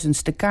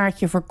 10.000ste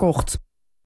kaartje verkocht.